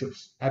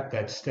directives at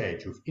that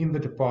stage within the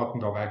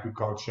Department of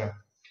Agriculture.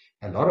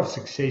 A lot of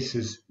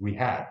successes we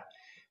had,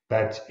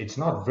 but it's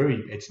not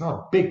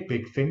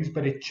big things,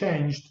 but it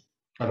changed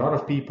a lot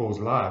of people's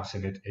lives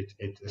and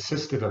it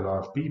assisted a lot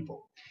of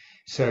people.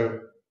 So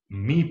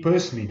me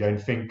personally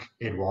don't think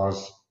it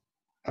was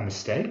a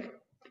mistake,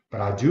 but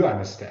I do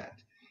understand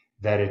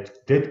that it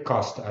did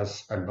cost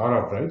us a lot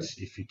of votes.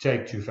 If you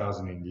take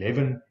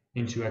 2011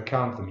 into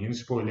account, the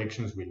municipal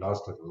elections, we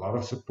lost a lot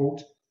of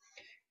support.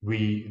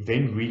 We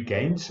then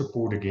regained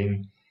support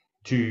again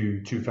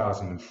to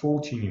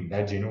 2014 in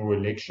that general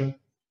election,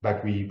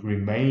 but we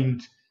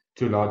remained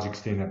to a large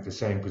extent at the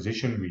same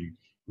position.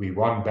 We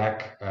won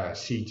back a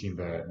seat in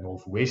the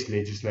Northwest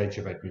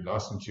legislature that we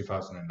lost in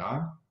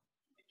 2009.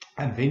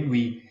 And then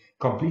we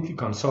completely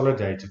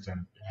consolidated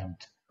and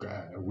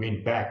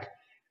went back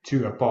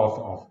to a path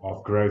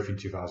of growth in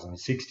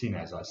 2016,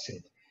 as I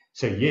said.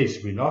 So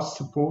yes, we lost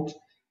support,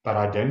 but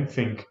I don't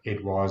think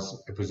it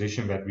was a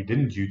position that we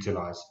didn't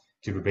utilize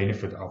to the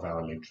benefit of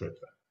our electorate.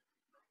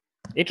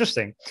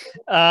 Interesting.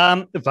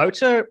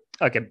 Wouter,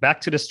 okay,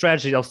 back to the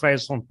strategy of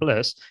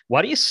Vryheidsfront+.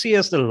 What do you see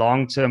as the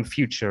long-term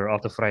future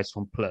of the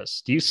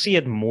Vryheidsfront+? Do you see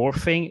it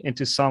morphing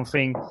into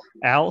something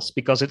else?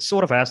 Because it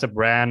sort of has the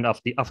brand of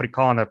the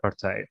Afrikaner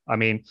Partij. I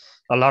mean,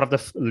 a lot of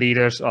the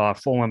leaders are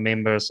former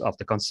members of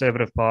the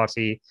Conservative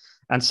Party,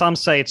 and some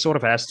say it sort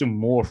of has to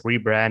morph,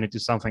 rebrand into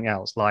something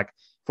else, like,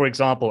 for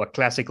example, a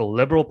classical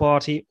liberal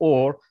party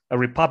or a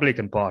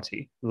Republican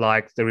party,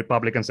 like the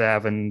Republicans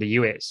have in the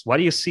US. What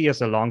do you see as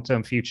the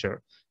long-term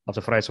future of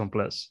the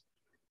Vryheidsfront+?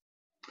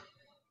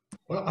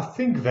 Well, I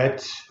think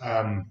that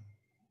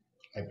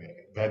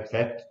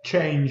that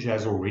change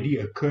has already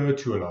occurred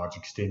to a large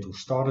extent, or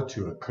started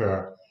to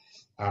occur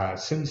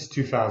since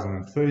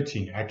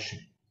 2013,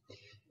 actually.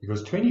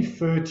 Because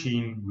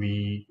 2013,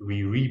 we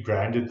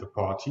rebranded the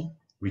party,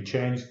 we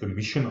changed the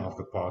mission of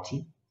the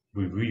party,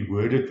 we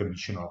reworded the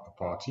mission of the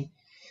party,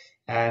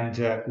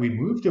 and we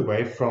moved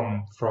away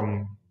from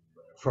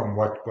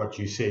what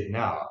you said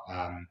now.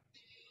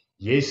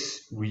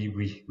 Yes, we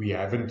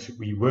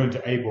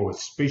weren't able,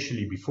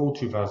 especially before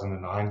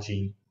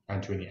 2019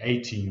 and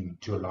 2018,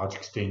 to a large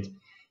extent,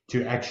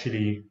 to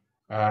actually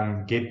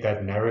get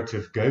that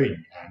narrative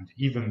going. And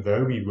even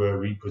though we were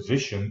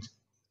repositioned,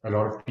 a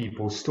lot of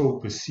people still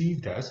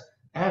perceived us,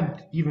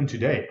 and even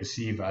today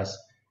perceive us,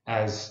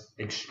 as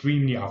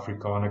extremely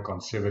Afrikaner,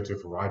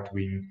 conservative, right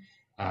wing,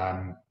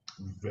 um,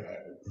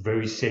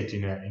 very set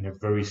in a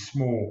very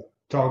small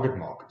target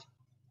market.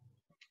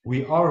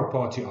 We are a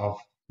party of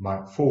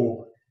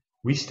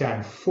we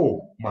stand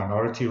for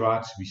minority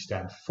rights, we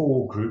stand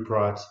for group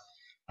rights,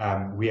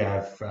 we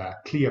have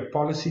clear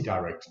policy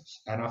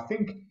directives. And I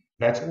think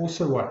that's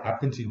also what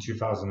happened in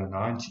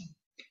 2019.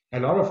 A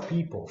lot of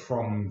people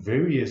from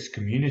various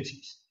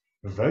communities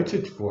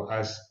voted for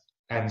us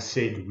and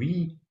said,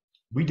 we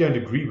don't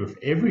agree with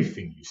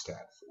everything you stand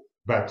for,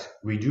 but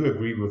we do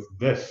agree with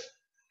this,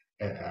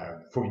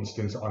 for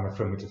instance, on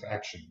affirmative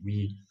action.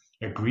 We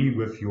agree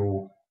with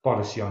your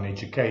policy on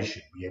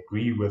education. We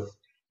agree with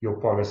your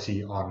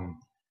policy on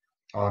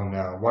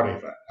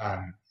whatever.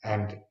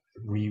 And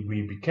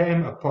we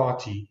became a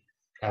party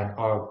and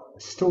are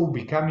still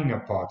becoming a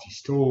party,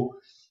 still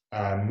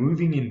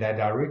moving in that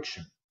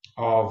direction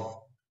of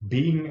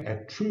being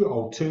a true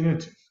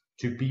alternative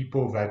to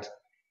people that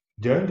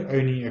don't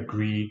only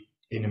agree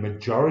in a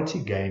majority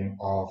game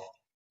of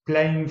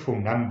playing for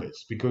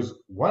numbers. Because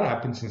what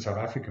happens in South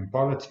African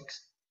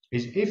politics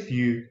is, if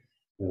you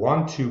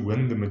want to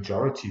win the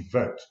majority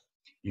vote,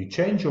 you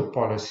change your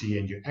policy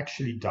and you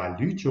actually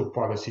dilute your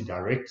policy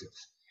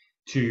directives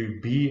to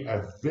be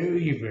a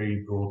very,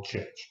 very broad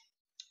church.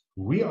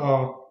 We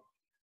are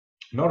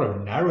not a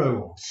narrow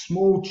or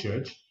small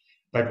church,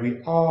 but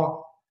we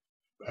are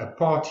a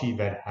party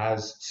that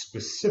has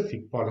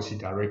specific policy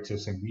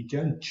directives, and we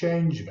don't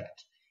change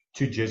that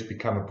to just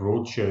become a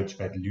broad church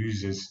that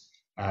loses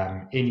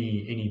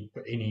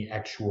any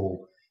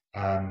actual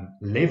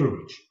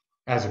leverage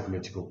as a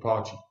political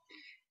party.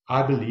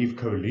 I believe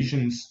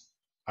coalitions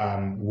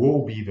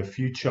will be the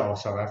future of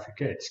South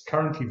Africa. It's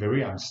currently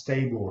very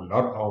unstable. A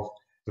lot of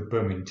the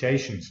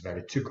permutations that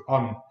it took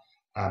on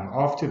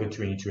after the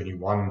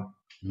 2021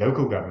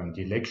 local government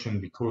election,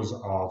 because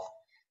of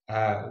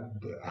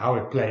how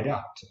it played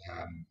out.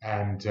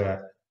 And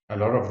a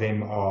lot of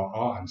them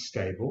are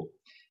unstable.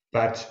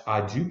 But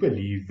I do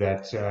believe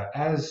that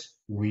as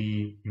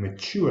we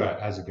mature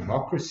as a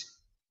democracy,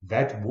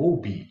 that will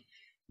be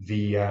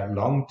the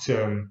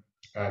long-term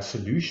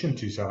solution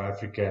to South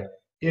Africa,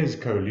 is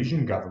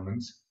coalition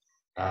governments,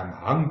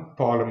 hung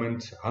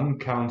parliament, hung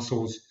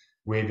councils,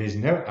 where there's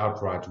no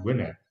outright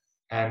winner.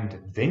 And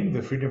then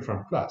the Freedom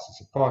Front Plus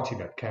is a party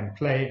that can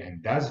play,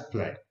 and does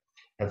play,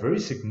 a very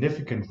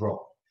significant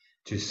role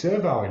to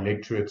serve our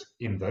electorate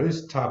in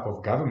those type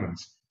of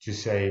governments, to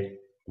say,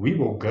 we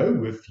will go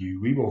with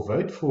you, we will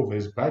vote for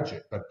this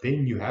budget, but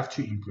then you have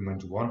to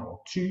implement one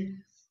or two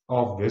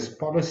of this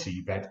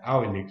policy that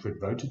our electorate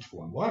voted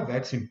for. And why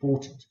that's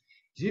important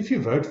is, if you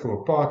vote for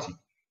a party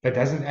that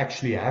doesn't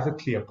actually have a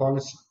clear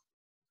policy,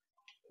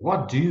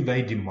 what do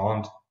they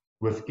demand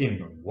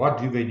within? What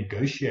do they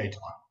negotiate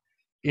on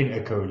in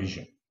a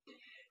coalition?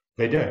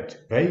 They don't.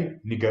 They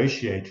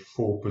negotiate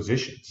for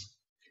positions.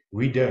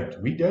 We don't.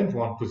 We don't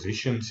want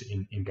positions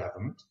in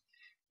government.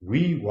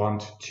 We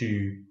want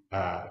to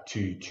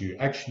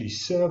actually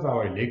serve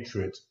our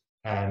electorate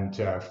and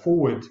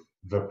forward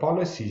the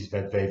policies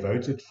that they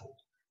voted for,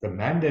 the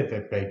mandate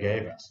that they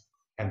gave us.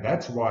 And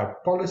that's why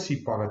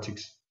policy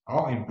politics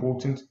are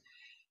important.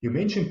 You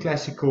mentioned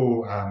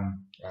classical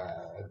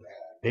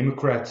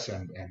Democrats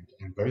and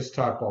those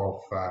type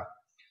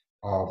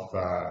of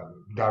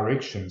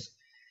directions.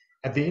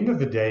 At the end of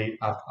the day,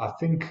 I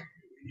think,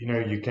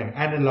 you can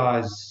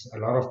analyze a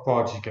lot of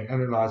parties. You can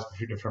analyze the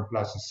Freedom Front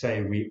Plus and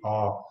say we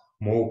are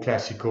more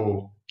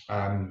classical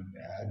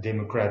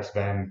Democrats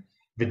than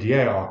the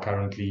DA are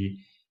currently.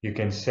 You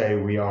can say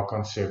we are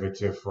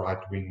conservative,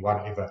 right-wing,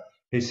 whatever.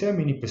 There's so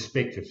many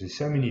perspectives. There's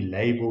so many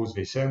labels.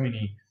 There's so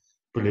many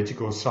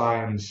political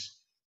science,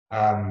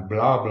 blah,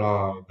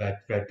 blah,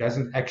 that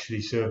doesn't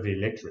actually serve the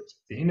electorate.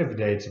 At the end of the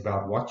day, it's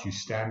about what you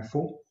stand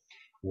for,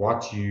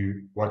 what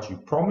you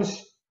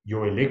promise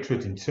your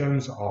electorate in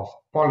terms of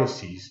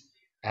policies,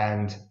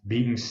 and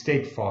being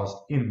steadfast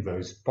in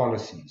those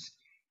policies,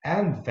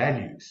 and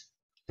values.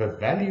 The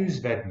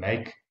values that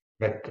make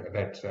that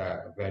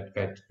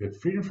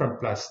Freedom Front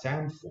Plus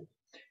stand for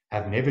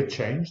have never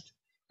changed,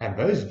 and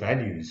those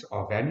values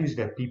are values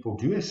that people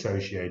do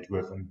associate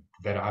with, and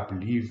that I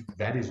believe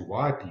that is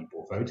why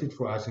people voted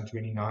for us in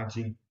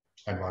 2019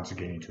 and once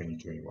again in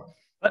 2021.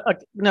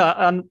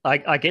 No,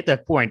 I get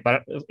that point,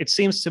 but it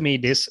seems to me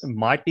this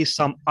might be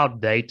some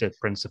outdated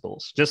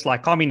principles. Just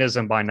like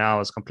communism by now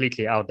is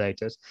completely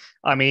outdated.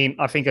 I mean,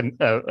 I think in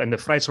the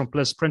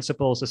Vryheidsgrondplus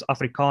principles is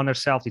Afrikaner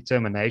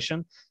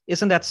self-determination.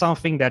 Isn't that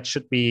something that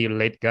should be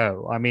let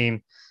go? I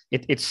mean,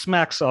 it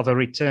smacks of a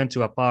return to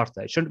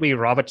apartheid. Shouldn't we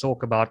rather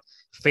talk about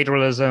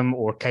federalism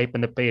or Cape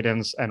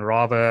independence and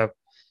rather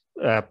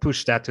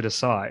push that to the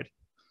side?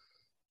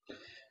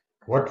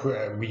 What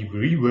we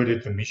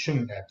reworded the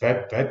mission,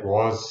 that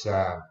was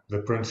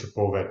the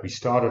principle that we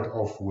started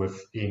off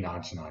with in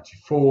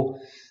 1994,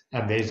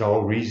 and there's a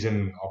whole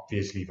reason.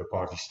 Obviously, the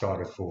party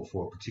started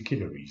for a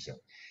particular reason,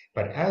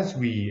 but as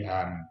we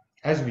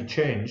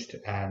changed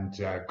and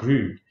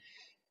grew,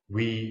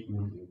 we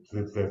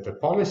the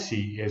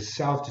policy is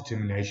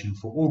self-determination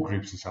for all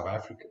groups in South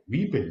Africa.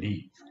 We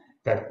believe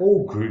that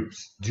all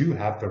groups do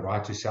have the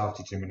right to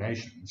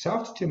self-determination.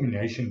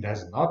 Self-determination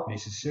does not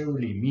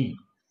necessarily mean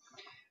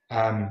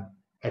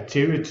a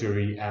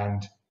territory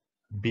and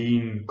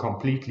being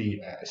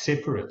completely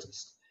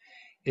separatist.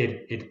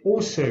 It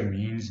also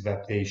means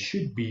that there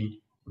should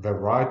be the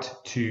right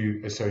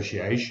to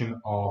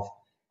association of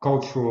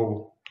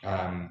cultural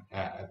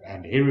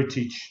and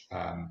heritage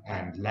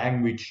and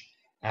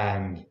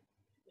and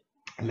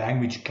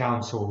language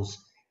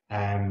councils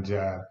and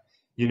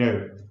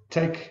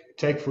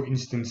take for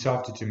instance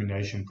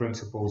self-determination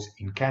principles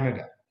in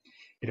Canada.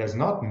 It does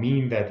not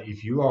mean that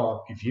if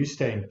you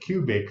stay in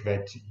Quebec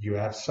that you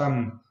have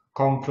some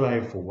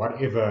conclave or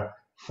whatever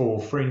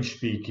for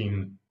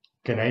French-speaking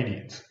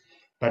Canadians.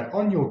 But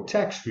on your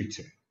tax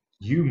return,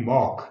 you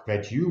mark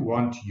that you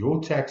want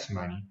your tax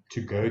money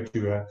to go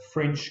to a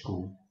French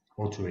school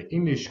or to an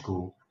English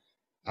school.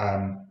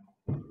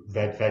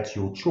 That's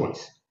your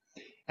choice.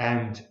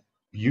 And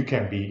you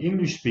can be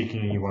English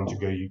speaking and you want to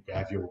go, you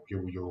have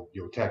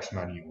your tax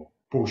money or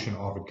portion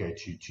of it go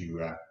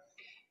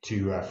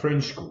to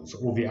French schools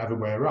or the other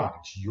way around.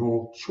 It's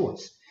your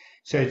choice.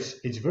 So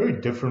it's very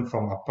different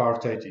from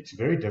apartheid. It's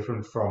very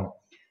different from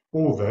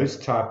all those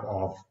type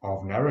of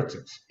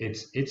narratives.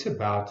 It's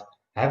about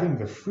having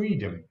the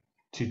freedom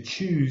to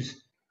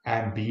choose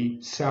and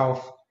be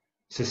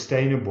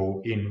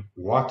self-sustainable in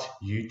what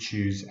you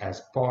choose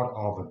as part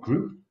of a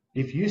group.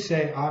 If you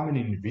say, I'm an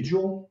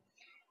individual,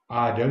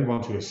 I don't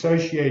want to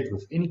associate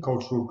with any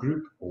cultural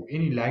group or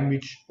any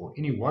language or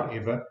any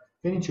whatever,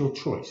 then it's your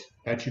choice.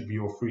 That should be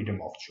your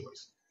freedom of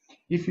choice.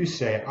 If you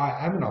say,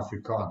 I am an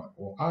Afrikaner,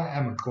 or I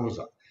am a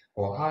Xhosa,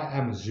 or I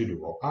am a Zulu,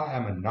 or I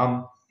am a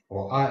Nam,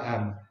 or I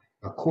am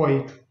a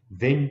Khoi,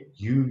 then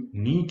you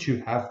need to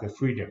have the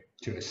freedom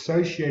to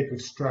associate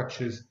with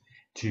structures,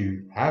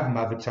 to have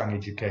mother tongue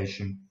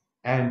education,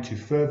 and to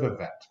further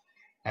that.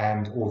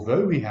 And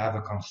although we have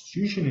a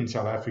constitution in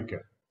South Africa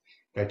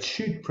that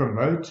should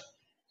promote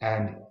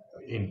and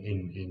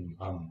in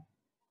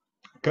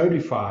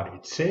codified,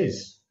 it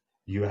says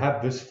you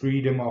have this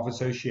freedom of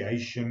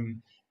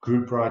association,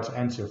 group rights,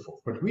 and so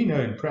forth. But we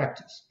know in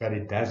practice that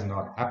it does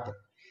not happen.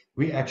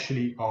 We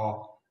actually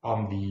are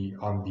on the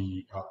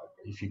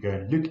if you go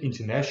and look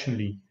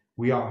internationally,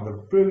 we are on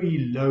the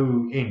very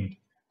low end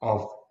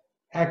of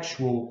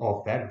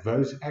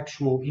those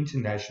actual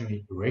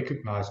internationally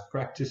recognized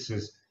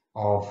practices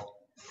of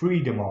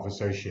freedom of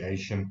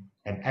association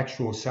and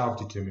actual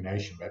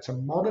self-determination. That's a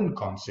modern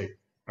concept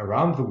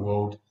around the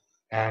world,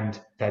 and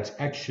that's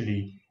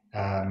actually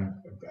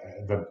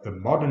the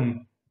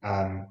modern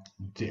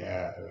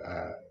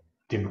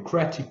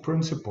democratic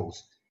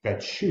principles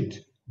that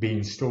should be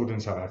installed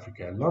in South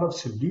Africa. A lot of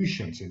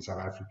solutions in South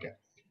Africa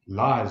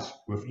lies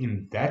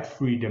within that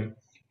freedom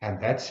and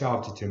that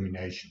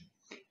self-determination,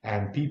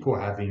 and people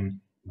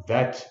having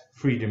that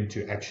freedom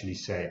to actually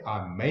say,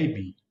 I may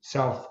be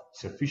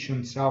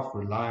self-sufficient,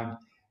 self-reliant,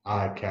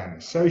 I can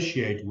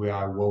associate where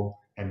I will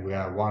and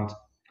where I want,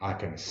 I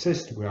can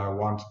assist where I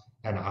want,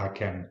 and I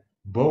can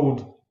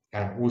build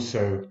and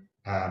also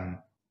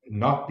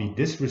not be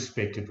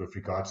disrespected with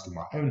regards to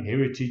my own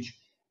heritage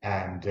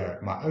and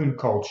my own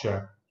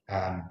culture,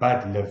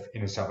 but live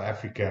in a South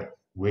Africa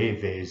where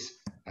there's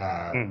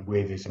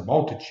a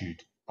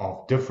multitude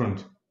of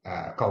different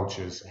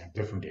cultures and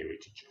different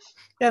heritages.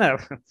 Yeah, no,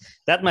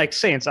 that makes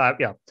sense.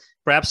 Yeah,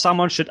 perhaps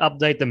someone should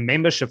update the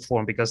membership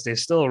form because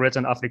there's still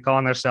written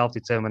Afrikaner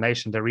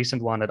self-determination, the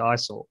recent one that I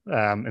saw,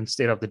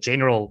 instead of the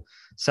general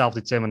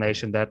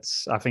self-determination that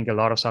I think a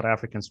lot of South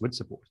Africans would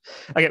support.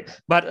 Okay,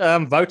 but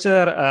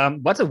Wouter,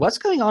 what's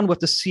going on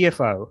with the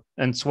CFO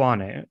in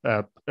Tshwane?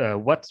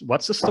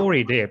 What's the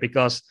story there?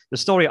 Because the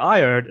story I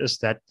heard is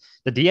that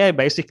the DA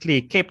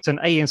basically kept an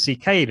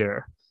ANC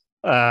cadre,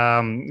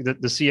 the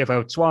CFO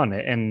of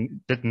Tshwane,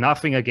 and did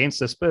nothing against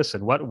this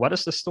person. What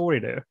is the story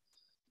there?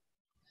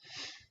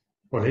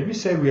 Well, let me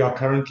say we are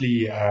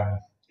currently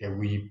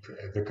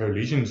the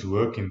coalitions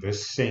work in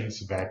this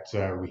sense that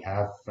we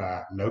have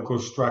local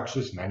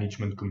structures,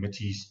 management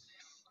committees,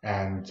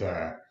 and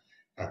a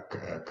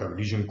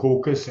coalition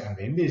caucus, and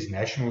then there's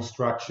national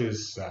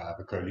structures,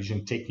 the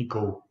coalition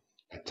technical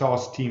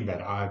task team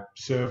that I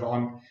serve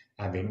on,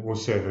 and then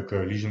also the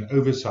coalition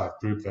oversight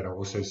group that I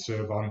also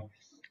serve on.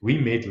 We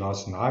met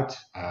last night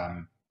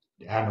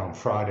and on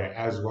Friday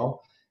as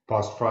well,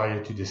 past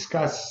Friday, to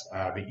discuss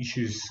the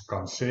issues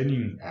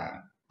concerning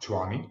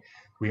Tshwane.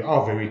 We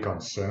are very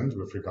concerned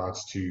with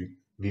regards to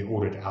the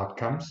audit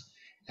outcomes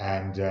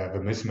and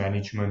the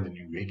mismanagement and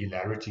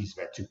irregularities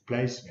that took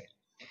place there.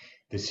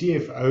 The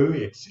CFO,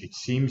 it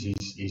seems,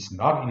 he's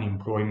not in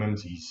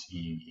employment. He's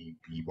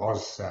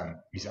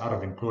out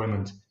of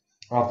employment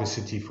of the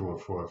city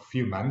for a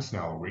few months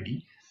now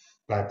already.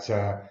 But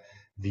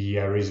the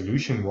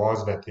resolution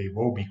was that there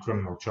will be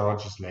criminal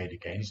charges laid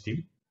against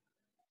him.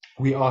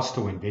 We are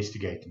still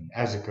investigating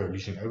as a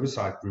coalition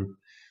oversight group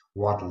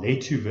what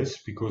led to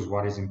this, because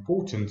what is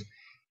important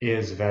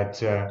is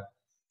that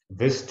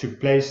this took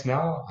place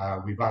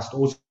now. We must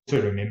also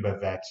remember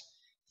that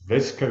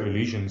this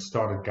coalition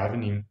started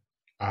governing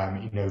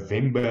in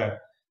November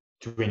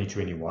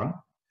 2021.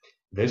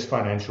 This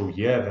financial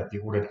year that the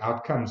audit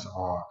outcomes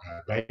are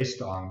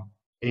based on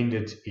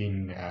ended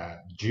in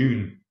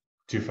June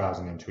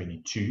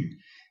 2022.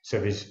 So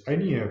there's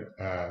only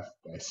a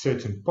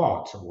certain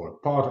part, or a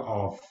part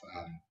of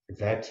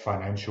that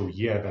financial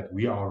year that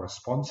we are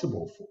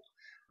responsible for.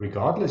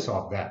 Regardless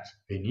of that,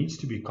 there needs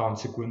to be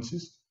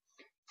consequences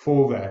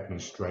for the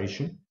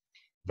administration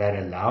that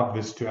allowed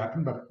this to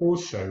happen, but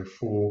also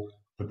for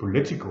the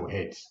political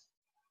heads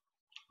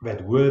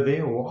that were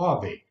there or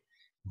are there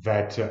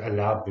that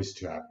allowed this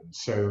to happen.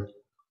 So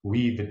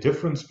the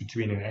difference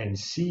between an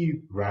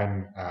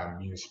ANC-run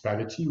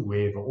municipality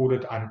where the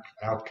audit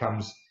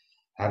outcomes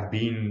have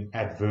been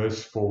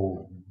adverse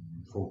for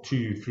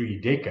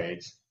 2-3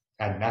 decades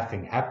and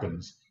nothing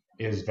happens,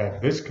 is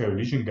that this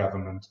coalition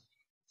government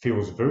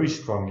feels very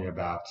strongly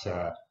about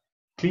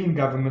clean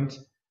government,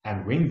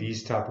 and when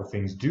these type of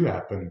things do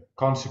happen,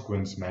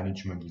 consequence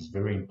management is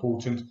very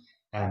important,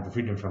 and the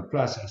Freedom Front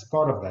Plus, as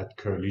part of that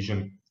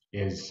coalition,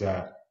 is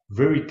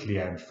very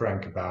clear and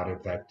frank about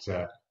it,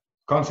 that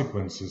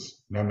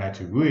consequences, no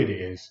matter who it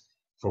is,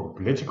 for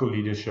political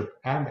leadership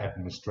and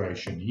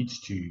administration needs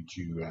to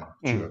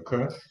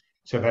occur.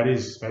 So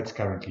that's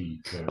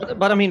currently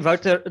but I mean,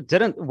 Wouter,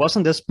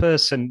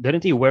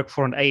 didn't he work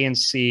for an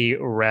ANC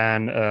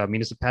ran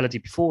municipality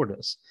before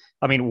this?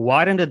 I mean,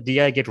 why didn't the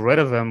DA get rid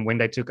of him when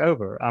they took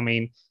over? I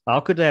mean, how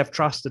could they have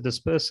trusted this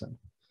person?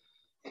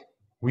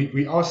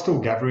 We are still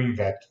gathering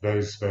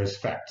those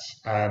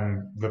facts.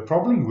 The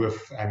problem with,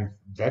 and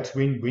that's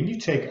when you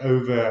take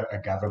over a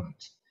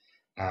government,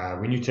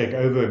 when you take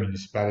over a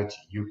municipality,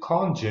 you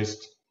can't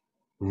just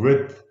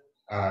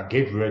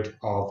get rid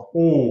of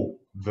all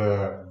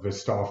the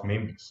staff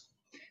members.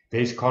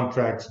 There's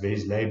contracts,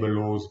 there's labor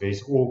laws,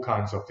 there's all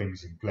kinds of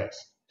things in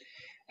place.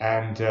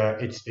 And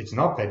it's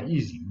not that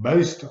easy.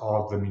 Most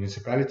of the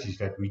municipalities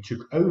that we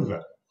took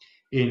over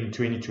in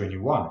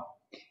 2021,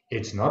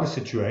 it's not a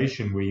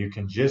situation where you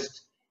can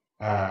just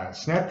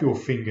snap your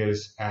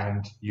fingers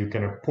and you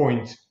can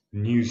appoint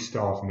new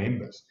staff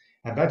members.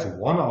 And that's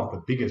one of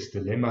the biggest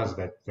dilemmas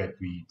that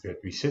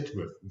we sit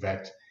with,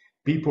 that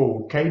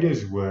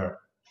cadres were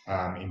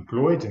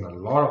employed. In a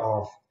lot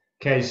of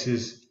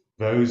cases,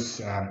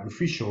 those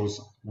officials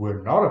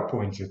were not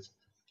appointed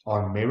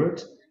on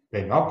merit.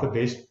 They're not the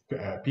best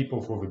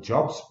people for the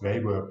jobs. They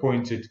were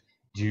appointed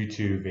due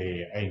to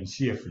their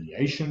ANC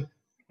affiliation,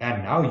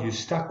 and now you're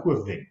stuck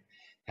with them.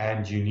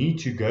 And you need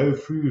to go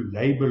through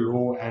labor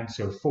law and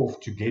so forth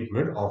to get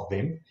rid of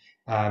them.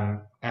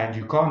 And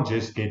you can't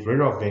just get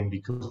rid of them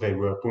because they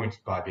were appointed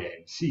by the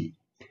ANC.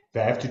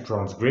 They have to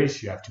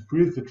transgress. You have to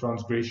prove the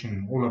transgression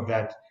and all of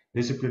that,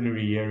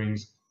 disciplinary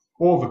hearings.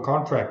 All the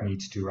contract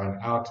needs to run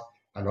out.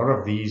 A lot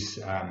of these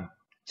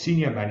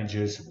senior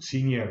managers,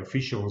 senior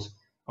officials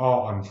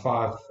are on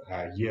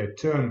 5-year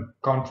term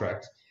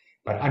contracts.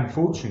 But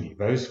unfortunately,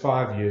 those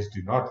 5 years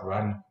do not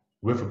run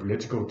with a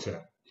political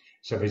term.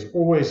 So there's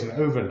always an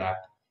overlap,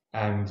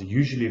 and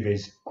usually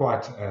there's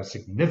quite a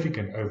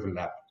significant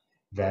overlap,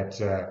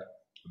 that a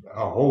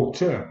whole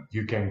term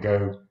you can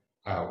go,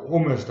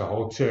 almost a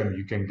whole term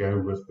you can go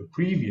with the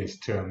previous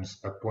term's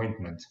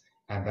appointment,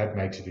 and that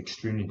makes it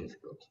extremely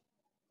difficult.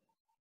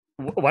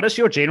 What is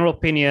your general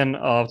opinion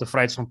of the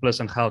Vryheidsfront Plus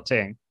in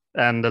Gauteng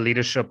and the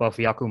leadership of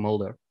Jaco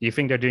Mulder? Do you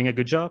think they're doing a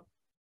good job?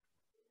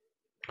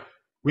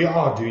 We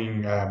are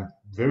doing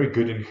very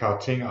good in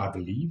Gauteng, I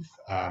believe.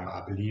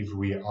 I believe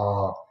we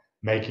are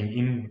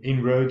making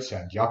inroads,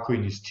 and Jaco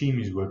and his team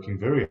is working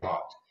very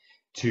hard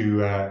to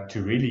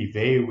really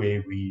there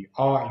where we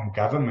are in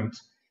government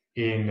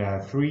in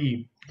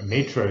 3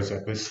 metros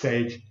at this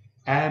stage,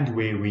 and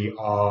where we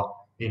are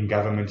in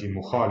government in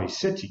Mogale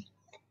City,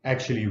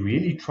 actually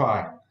really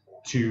trying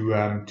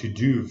to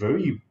do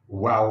very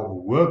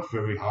well, work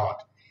very hard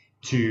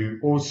to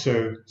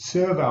also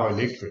serve our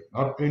electorate,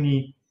 not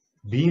only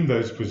be in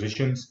those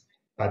positions,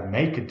 but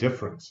make a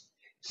difference.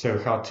 So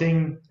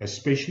Gauteng,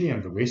 especially,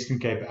 and the Western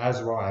Cape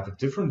as well, have a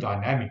different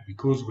dynamic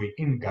because we're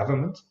in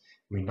government.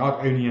 We're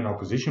not only an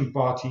opposition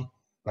party,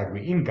 but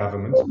we're in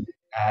government,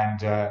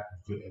 and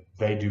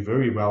they do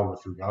very well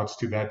with regards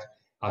to that.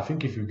 I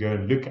think if you go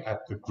and look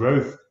at the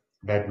growth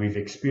that we've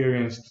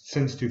experienced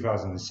since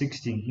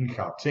 2016 in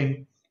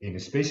Gauteng, and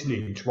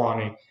especially in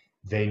Tshwane,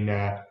 then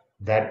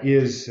that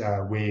is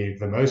where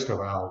the most of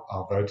our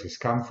voters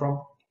come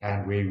from,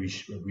 and where we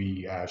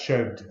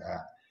showed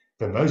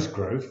the most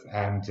growth,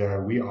 and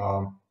we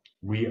are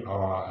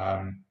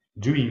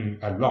doing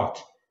a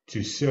lot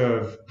to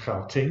serve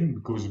Gauteng,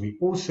 because we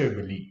also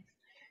believe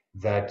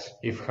that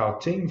if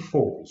Gauteng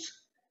falls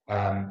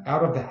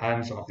out of the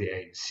hands of the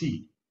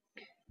ANC,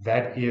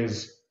 that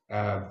is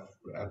a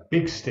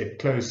big step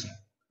closer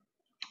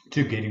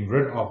to getting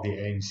rid of the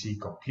ANC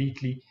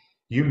completely.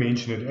 You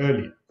mentioned it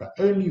earlier. The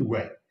only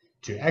way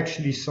to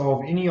actually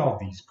solve any of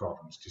these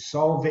problems, to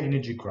solve the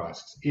energy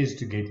crisis, is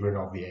to get rid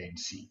of the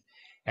ANC.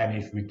 And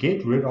if we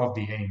get rid of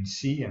the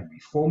ANC and we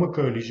form a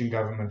coalition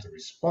government, a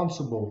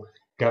responsible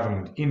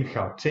government in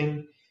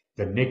Gauteng,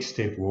 the next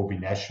step will be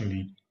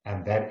nationally,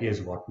 and that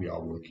is what we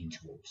are working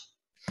towards.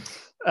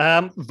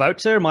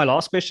 Wouter, my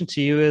last question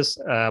to you is,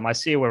 I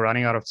see we're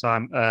running out of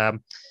time.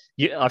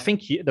 I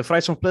think the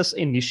Vryheidsfront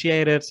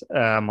initiated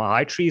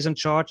high treason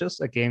charges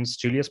against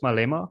Julius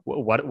Malema.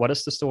 What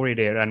is the story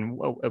there, and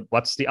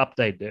what's the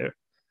update there?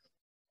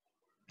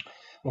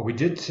 Well, we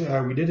did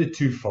it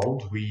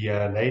twofold. We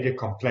laid a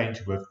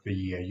complaint with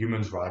the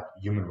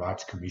Human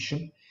Rights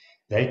Commission.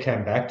 They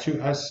came back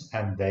to us,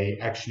 and they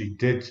actually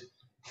did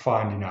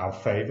find in our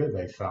favor.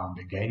 They found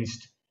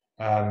against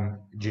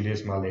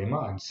Julius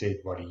Malema, and said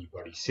what he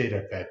said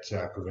at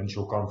that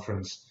provincial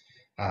conference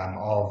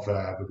of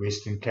the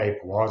Western Cape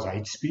was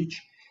hate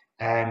speech,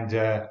 and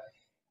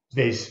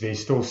there's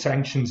still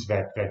sanctions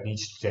that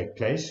needs to take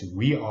place.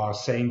 We are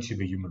saying to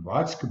the Human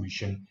Rights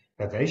Commission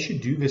that they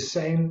should do the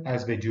same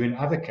as they do in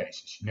other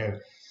cases.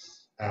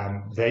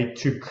 They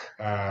took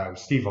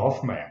Steve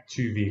Hofmeyr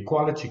to the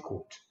Equality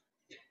Court.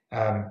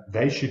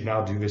 They should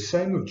now do the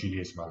same with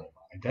Julius Malema.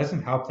 It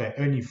doesn't help they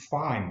only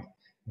find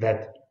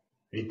that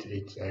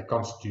it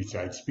constitutes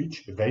hate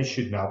speech, but they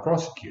should now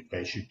prosecute.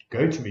 They should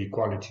go to the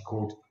Equality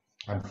Court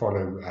and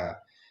follow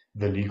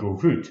the legal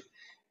route.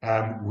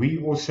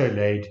 We also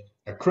laid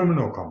a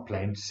criminal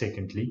complaint,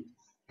 secondly,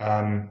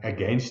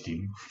 against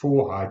him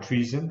for high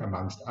treason,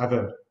 amongst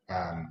other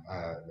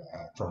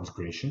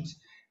transgressions,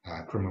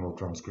 criminal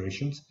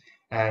transgressions,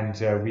 and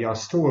we are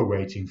still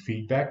awaiting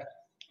feedback.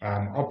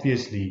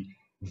 Obviously,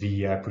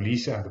 the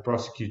police and the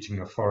prosecuting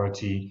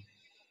authority,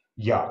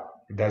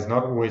 does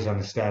not always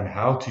understand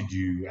how to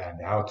do and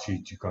how to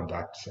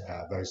conduct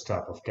those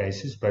type of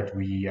cases, but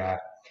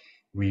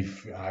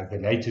we've the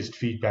latest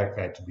feedback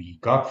that we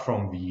got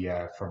from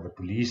the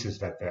police is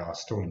that they are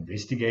still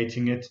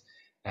investigating it,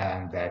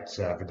 and that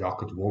the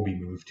docket will be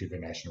moved to the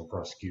National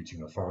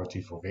Prosecuting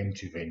Authority for them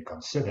to then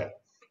consider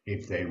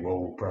if they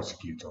will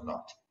prosecute or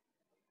not.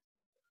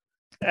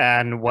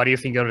 And what do you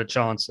think are the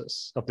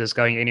chances of this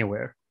going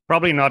anywhere?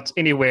 Probably not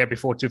anywhere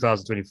before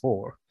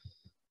 2024.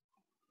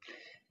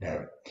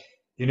 No,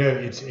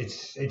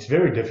 it's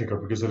very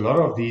difficult, because a lot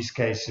of these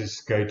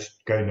cases go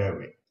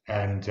nowhere,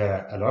 and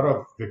a lot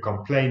of the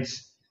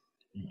complaints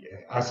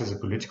us as a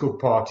political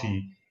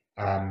party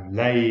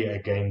lay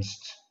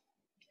against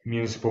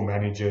municipal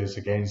managers,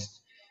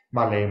 against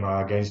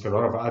Malema, against a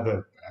lot of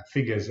other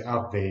figures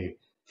out there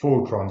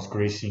for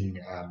transgressing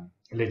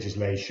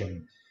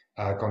legislation,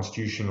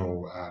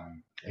 constitutional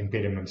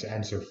impediments,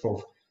 and so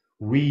forth.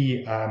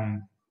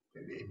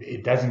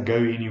 It doesn't go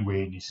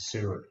anywhere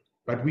necessarily,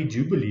 but we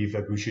do believe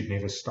that we should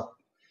never stop.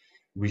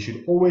 We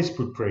should always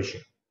put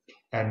pressure,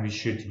 and we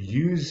should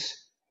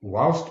use,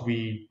 whilst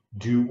we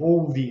do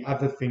all the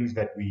other things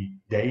that we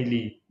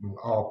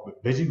are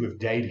busy with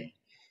daily,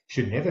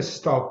 should never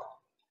stop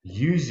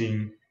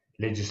using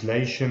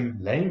legislation,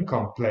 laying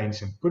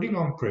complaints, and putting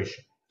on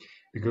pressure,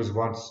 because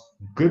what's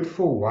good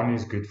for one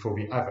is good for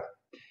the other.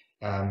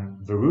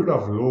 The rule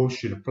of law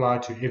should apply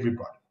to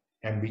everybody,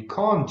 and we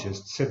can't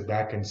just sit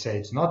back and say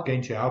it's not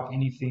going to help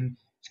anything,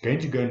 it's going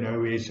to go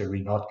nowhere, so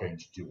we're not going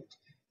to do it.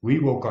 We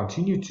will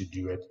continue to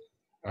do it.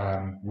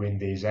 When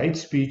there's hate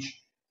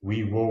speech,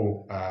 we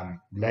will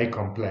lay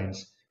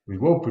complaints, we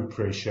will put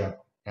pressure,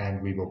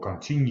 and we will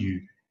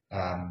continue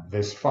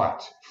this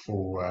fight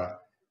for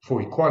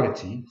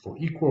equality, for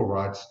equal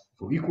rights,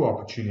 for equal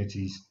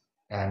opportunities,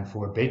 and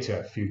for a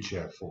better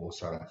future for all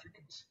South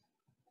Africans.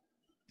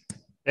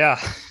 Yeah,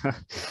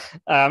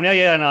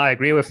 and I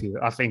agree with you.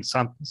 I think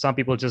some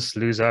people just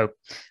lose hope.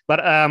 But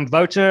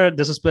Wouter,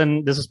 this has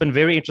been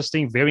very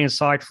interesting, very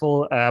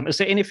insightful. Is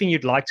there anything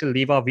you'd like to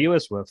leave our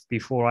viewers with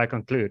before I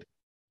conclude?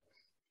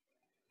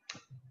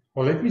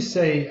 Well, let me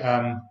say,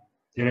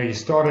 you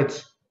started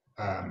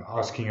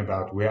asking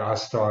about where I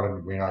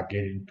started, when I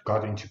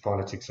got into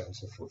politics and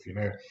so forth.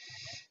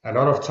 A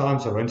lot of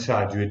times, I won't say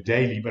I do it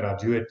daily, but I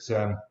do it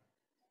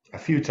a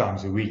few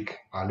times a week.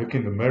 I look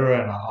in the mirror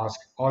and I ask,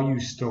 are you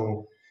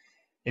still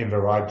in the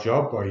right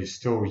job? Or are you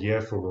still here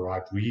for the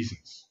right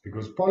reasons?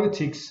 Because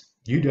politics,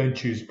 you don't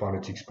choose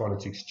politics,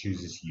 politics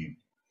chooses you.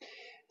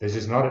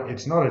 It's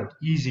not an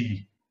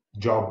easy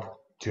job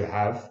to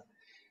have,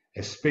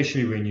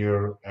 especially when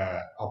you're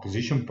an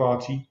opposition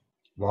party.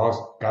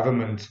 Whilst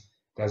government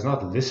does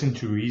not listen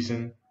to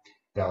reason,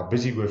 they are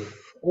busy with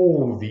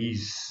all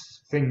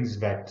these things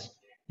that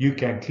you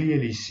can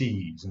clearly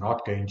see is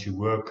not going to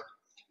work,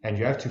 and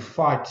you have to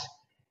fight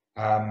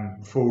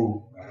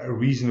for a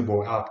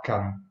reasonable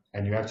outcome,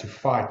 and you have to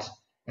fight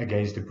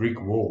against a brick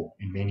wall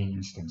in many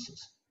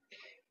instances.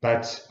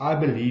 But I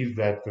believe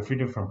that the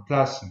Freedom Front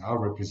Plus and our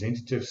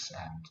representatives,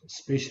 and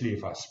especially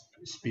if I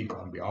speak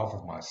on behalf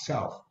of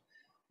myself,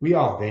 we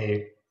are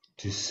there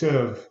to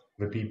serve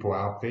the people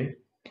out there.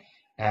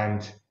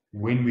 And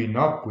when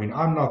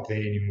I'm not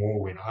there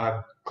anymore, when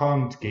I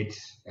can't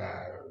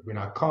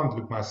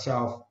look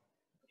myself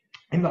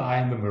in the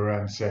eye in the mirror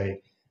and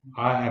say,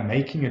 I am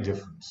making a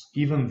difference,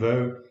 even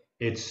though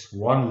it's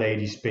one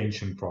lady's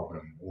pension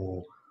problem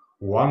or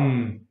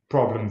one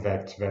problem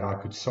that I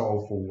could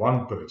solve for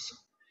one person,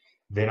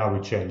 then I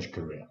would change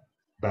career.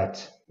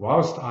 But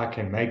whilst I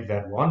can make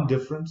that one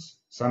difference,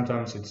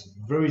 sometimes it's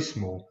very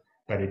small,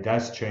 but it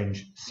does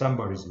change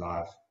somebody's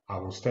life, I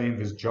will stay in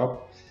this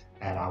job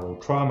and I will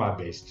try my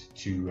best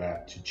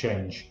to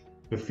change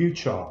the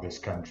future of this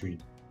country,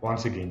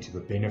 once again to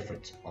the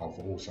benefit of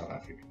all South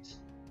Africans.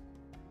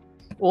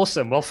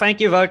 Awesome. Well,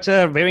 thank you,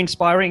 Wouter. Very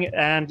inspiring.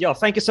 And yeah,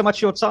 thank you so much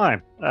for your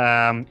time.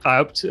 I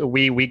hope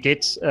we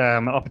get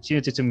an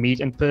opportunity to meet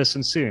in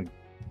person soon.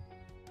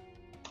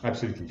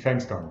 Absolutely.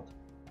 Thanks, Donald.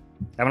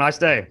 Have a nice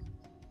day.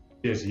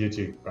 Yes, you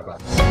too.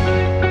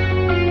 Bye-bye.